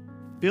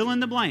 fill in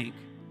the blank,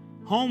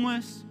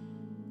 homeless,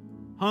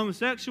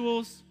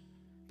 homosexuals,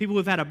 people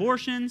who've had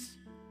abortions,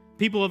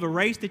 people of a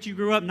race that you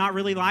grew up not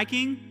really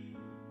liking.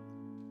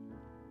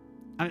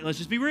 I mean, let's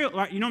just be real,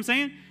 right? You know what I'm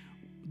saying?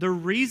 The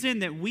reason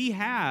that we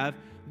have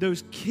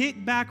those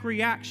kickback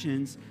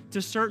reactions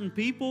to certain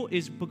people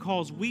is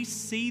because we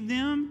see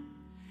them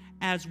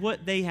as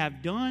what they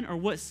have done or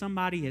what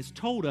somebody has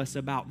told us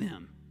about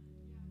them.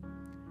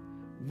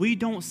 We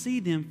don't see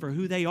them for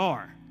who they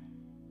are.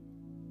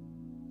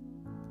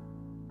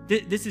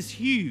 This is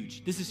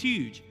huge. This is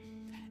huge.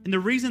 And the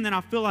reason that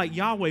I feel like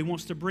Yahweh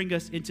wants to bring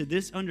us into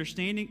this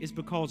understanding is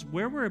because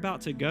where we're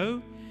about to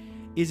go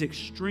is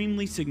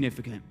extremely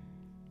significant.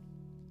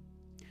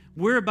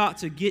 We're about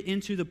to get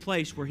into the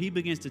place where he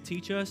begins to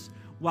teach us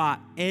why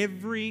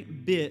every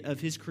bit of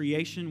his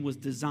creation was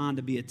designed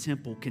to be a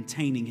temple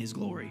containing his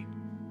glory.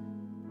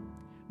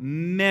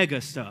 Mega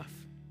stuff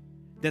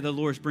that the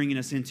Lord's bringing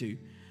us into.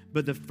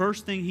 But the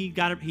first thing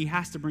he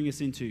has to bring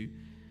us into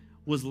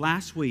was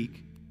last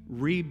week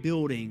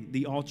rebuilding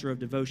the altar of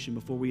devotion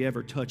before we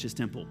ever touch his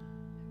temple.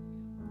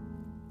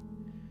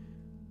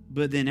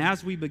 But then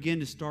as we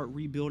begin to start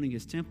rebuilding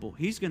his temple,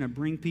 he's going to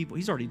bring people.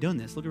 He's already done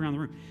this. Look around the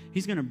room.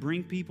 He's going to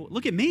bring people.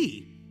 Look at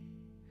me.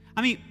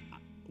 I mean,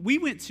 we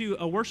went to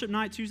a worship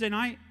night Tuesday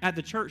night at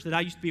the church that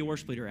I used to be a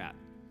worship leader at.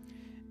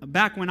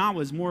 Back when I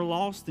was more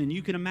lost than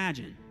you can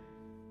imagine.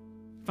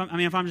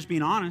 If I'm just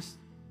being honest.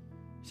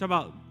 It's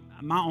about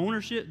my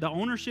ownership. The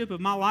ownership of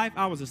my life,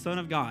 I was a son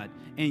of God.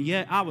 And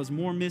yet I was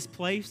more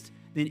misplaced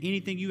than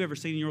anything you've ever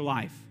seen in your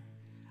life.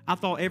 I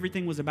thought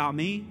everything was about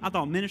me. I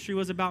thought ministry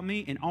was about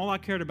me, and all I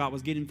cared about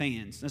was getting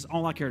fans. That's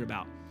all I cared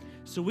about.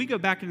 So we go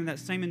back into that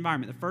same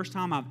environment. The first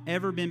time I've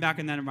ever been back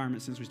in that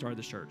environment since we started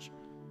this church.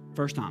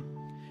 First time.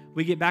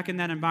 We get back in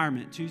that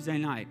environment Tuesday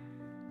night.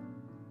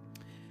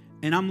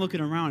 And I'm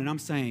looking around and I'm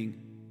saying,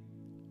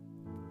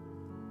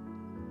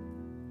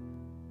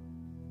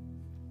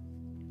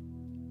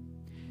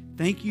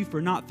 thank you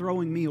for not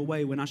throwing me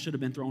away when I should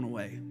have been thrown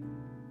away.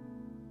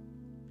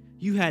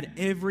 You had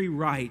every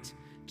right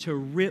to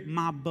rip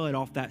my butt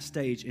off that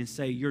stage and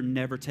say, you're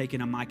never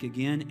taking a mic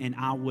again, and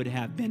I would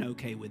have been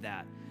okay with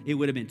that. It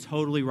would have been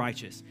totally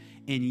righteous.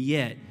 And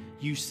yet,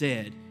 you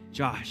said,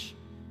 Josh,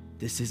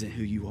 this isn't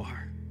who you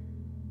are.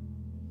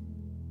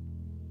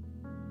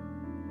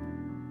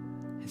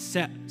 And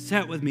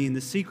sat with me in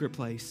the secret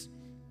place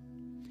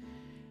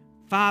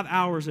 5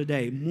 hours a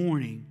day,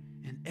 morning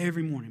and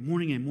every morning,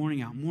 morning in,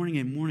 morning out, morning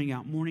in, morning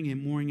out, morning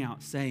in, morning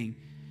out, saying,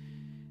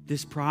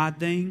 this pride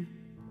thing,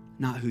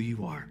 not who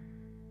you are.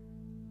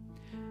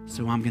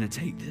 So I'm going to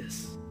take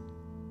this.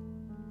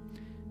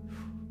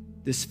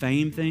 This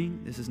fame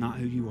thing, this is not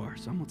who you are.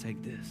 So I'm going to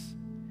take this.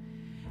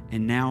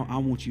 And now I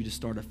want you to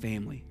start a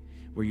family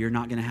where you're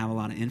not going to have a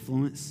lot of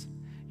influence.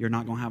 You're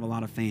not going to have a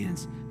lot of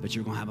fans, but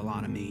you're going to have a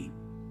lot of me.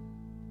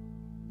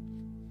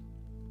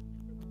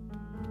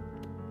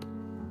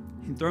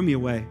 He didn't throw me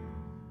away.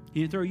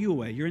 He didn't throw you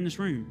away. You're in this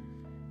room.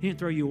 He didn't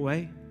throw you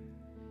away.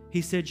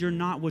 He said, you're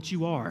not what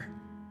you are.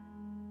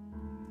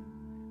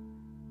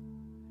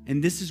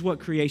 And this is what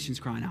creation's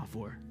crying out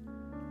for.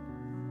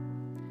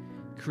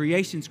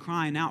 Creation's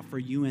crying out for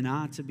you and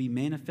I to be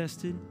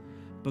manifested,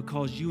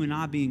 because you and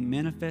I being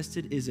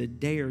manifested is a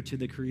dare to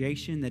the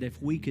creation that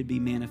if we could be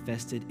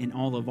manifested in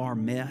all of our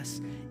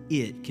mess,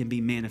 it can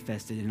be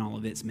manifested in all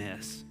of its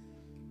mess.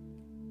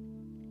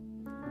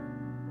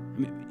 I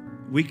mean,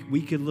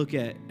 we could look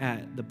at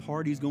the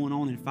parties going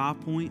on in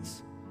 5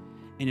 Points,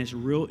 and it's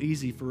real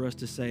easy for us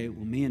to say,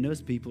 well, man,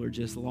 those people are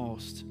just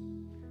lost.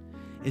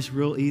 It's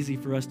real easy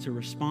for us to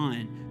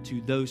respond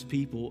to those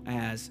people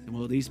as,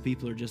 well, these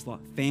people are just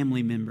like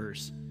family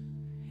members.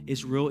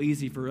 It's real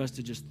easy for us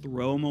to just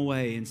throw them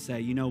away and say,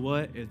 you know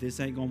what, if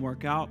this ain't going to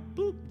work out,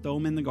 boop, throw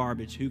them in the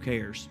garbage. Who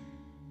cares?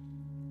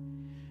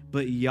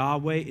 But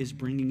Yahweh is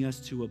bringing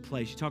us to a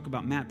place. You talk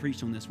about, Matt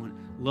preached on this one,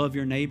 love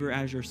your neighbor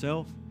as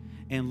yourself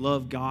and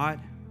love God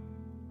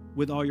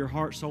with all your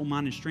heart, soul,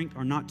 mind, and strength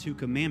are not two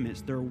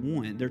commandments. They're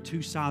one. They're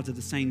two sides of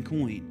the same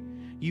coin.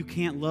 You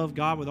can't love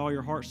God with all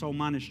your heart, soul,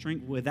 mind, and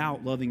strength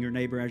without loving your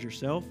neighbor as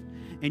yourself.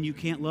 And you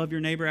can't love your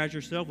neighbor as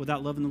yourself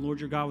without loving the Lord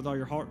your God with all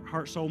your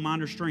heart, soul,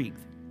 mind, or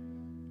strength.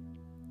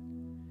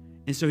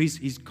 And so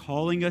he's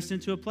calling us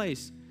into a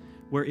place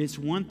where it's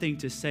one thing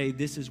to say,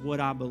 this is what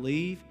I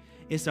believe.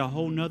 It's a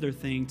whole nother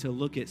thing to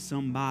look at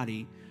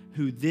somebody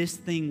who this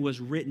thing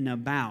was written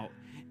about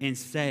and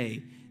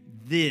say,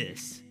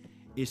 this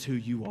is who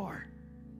you are.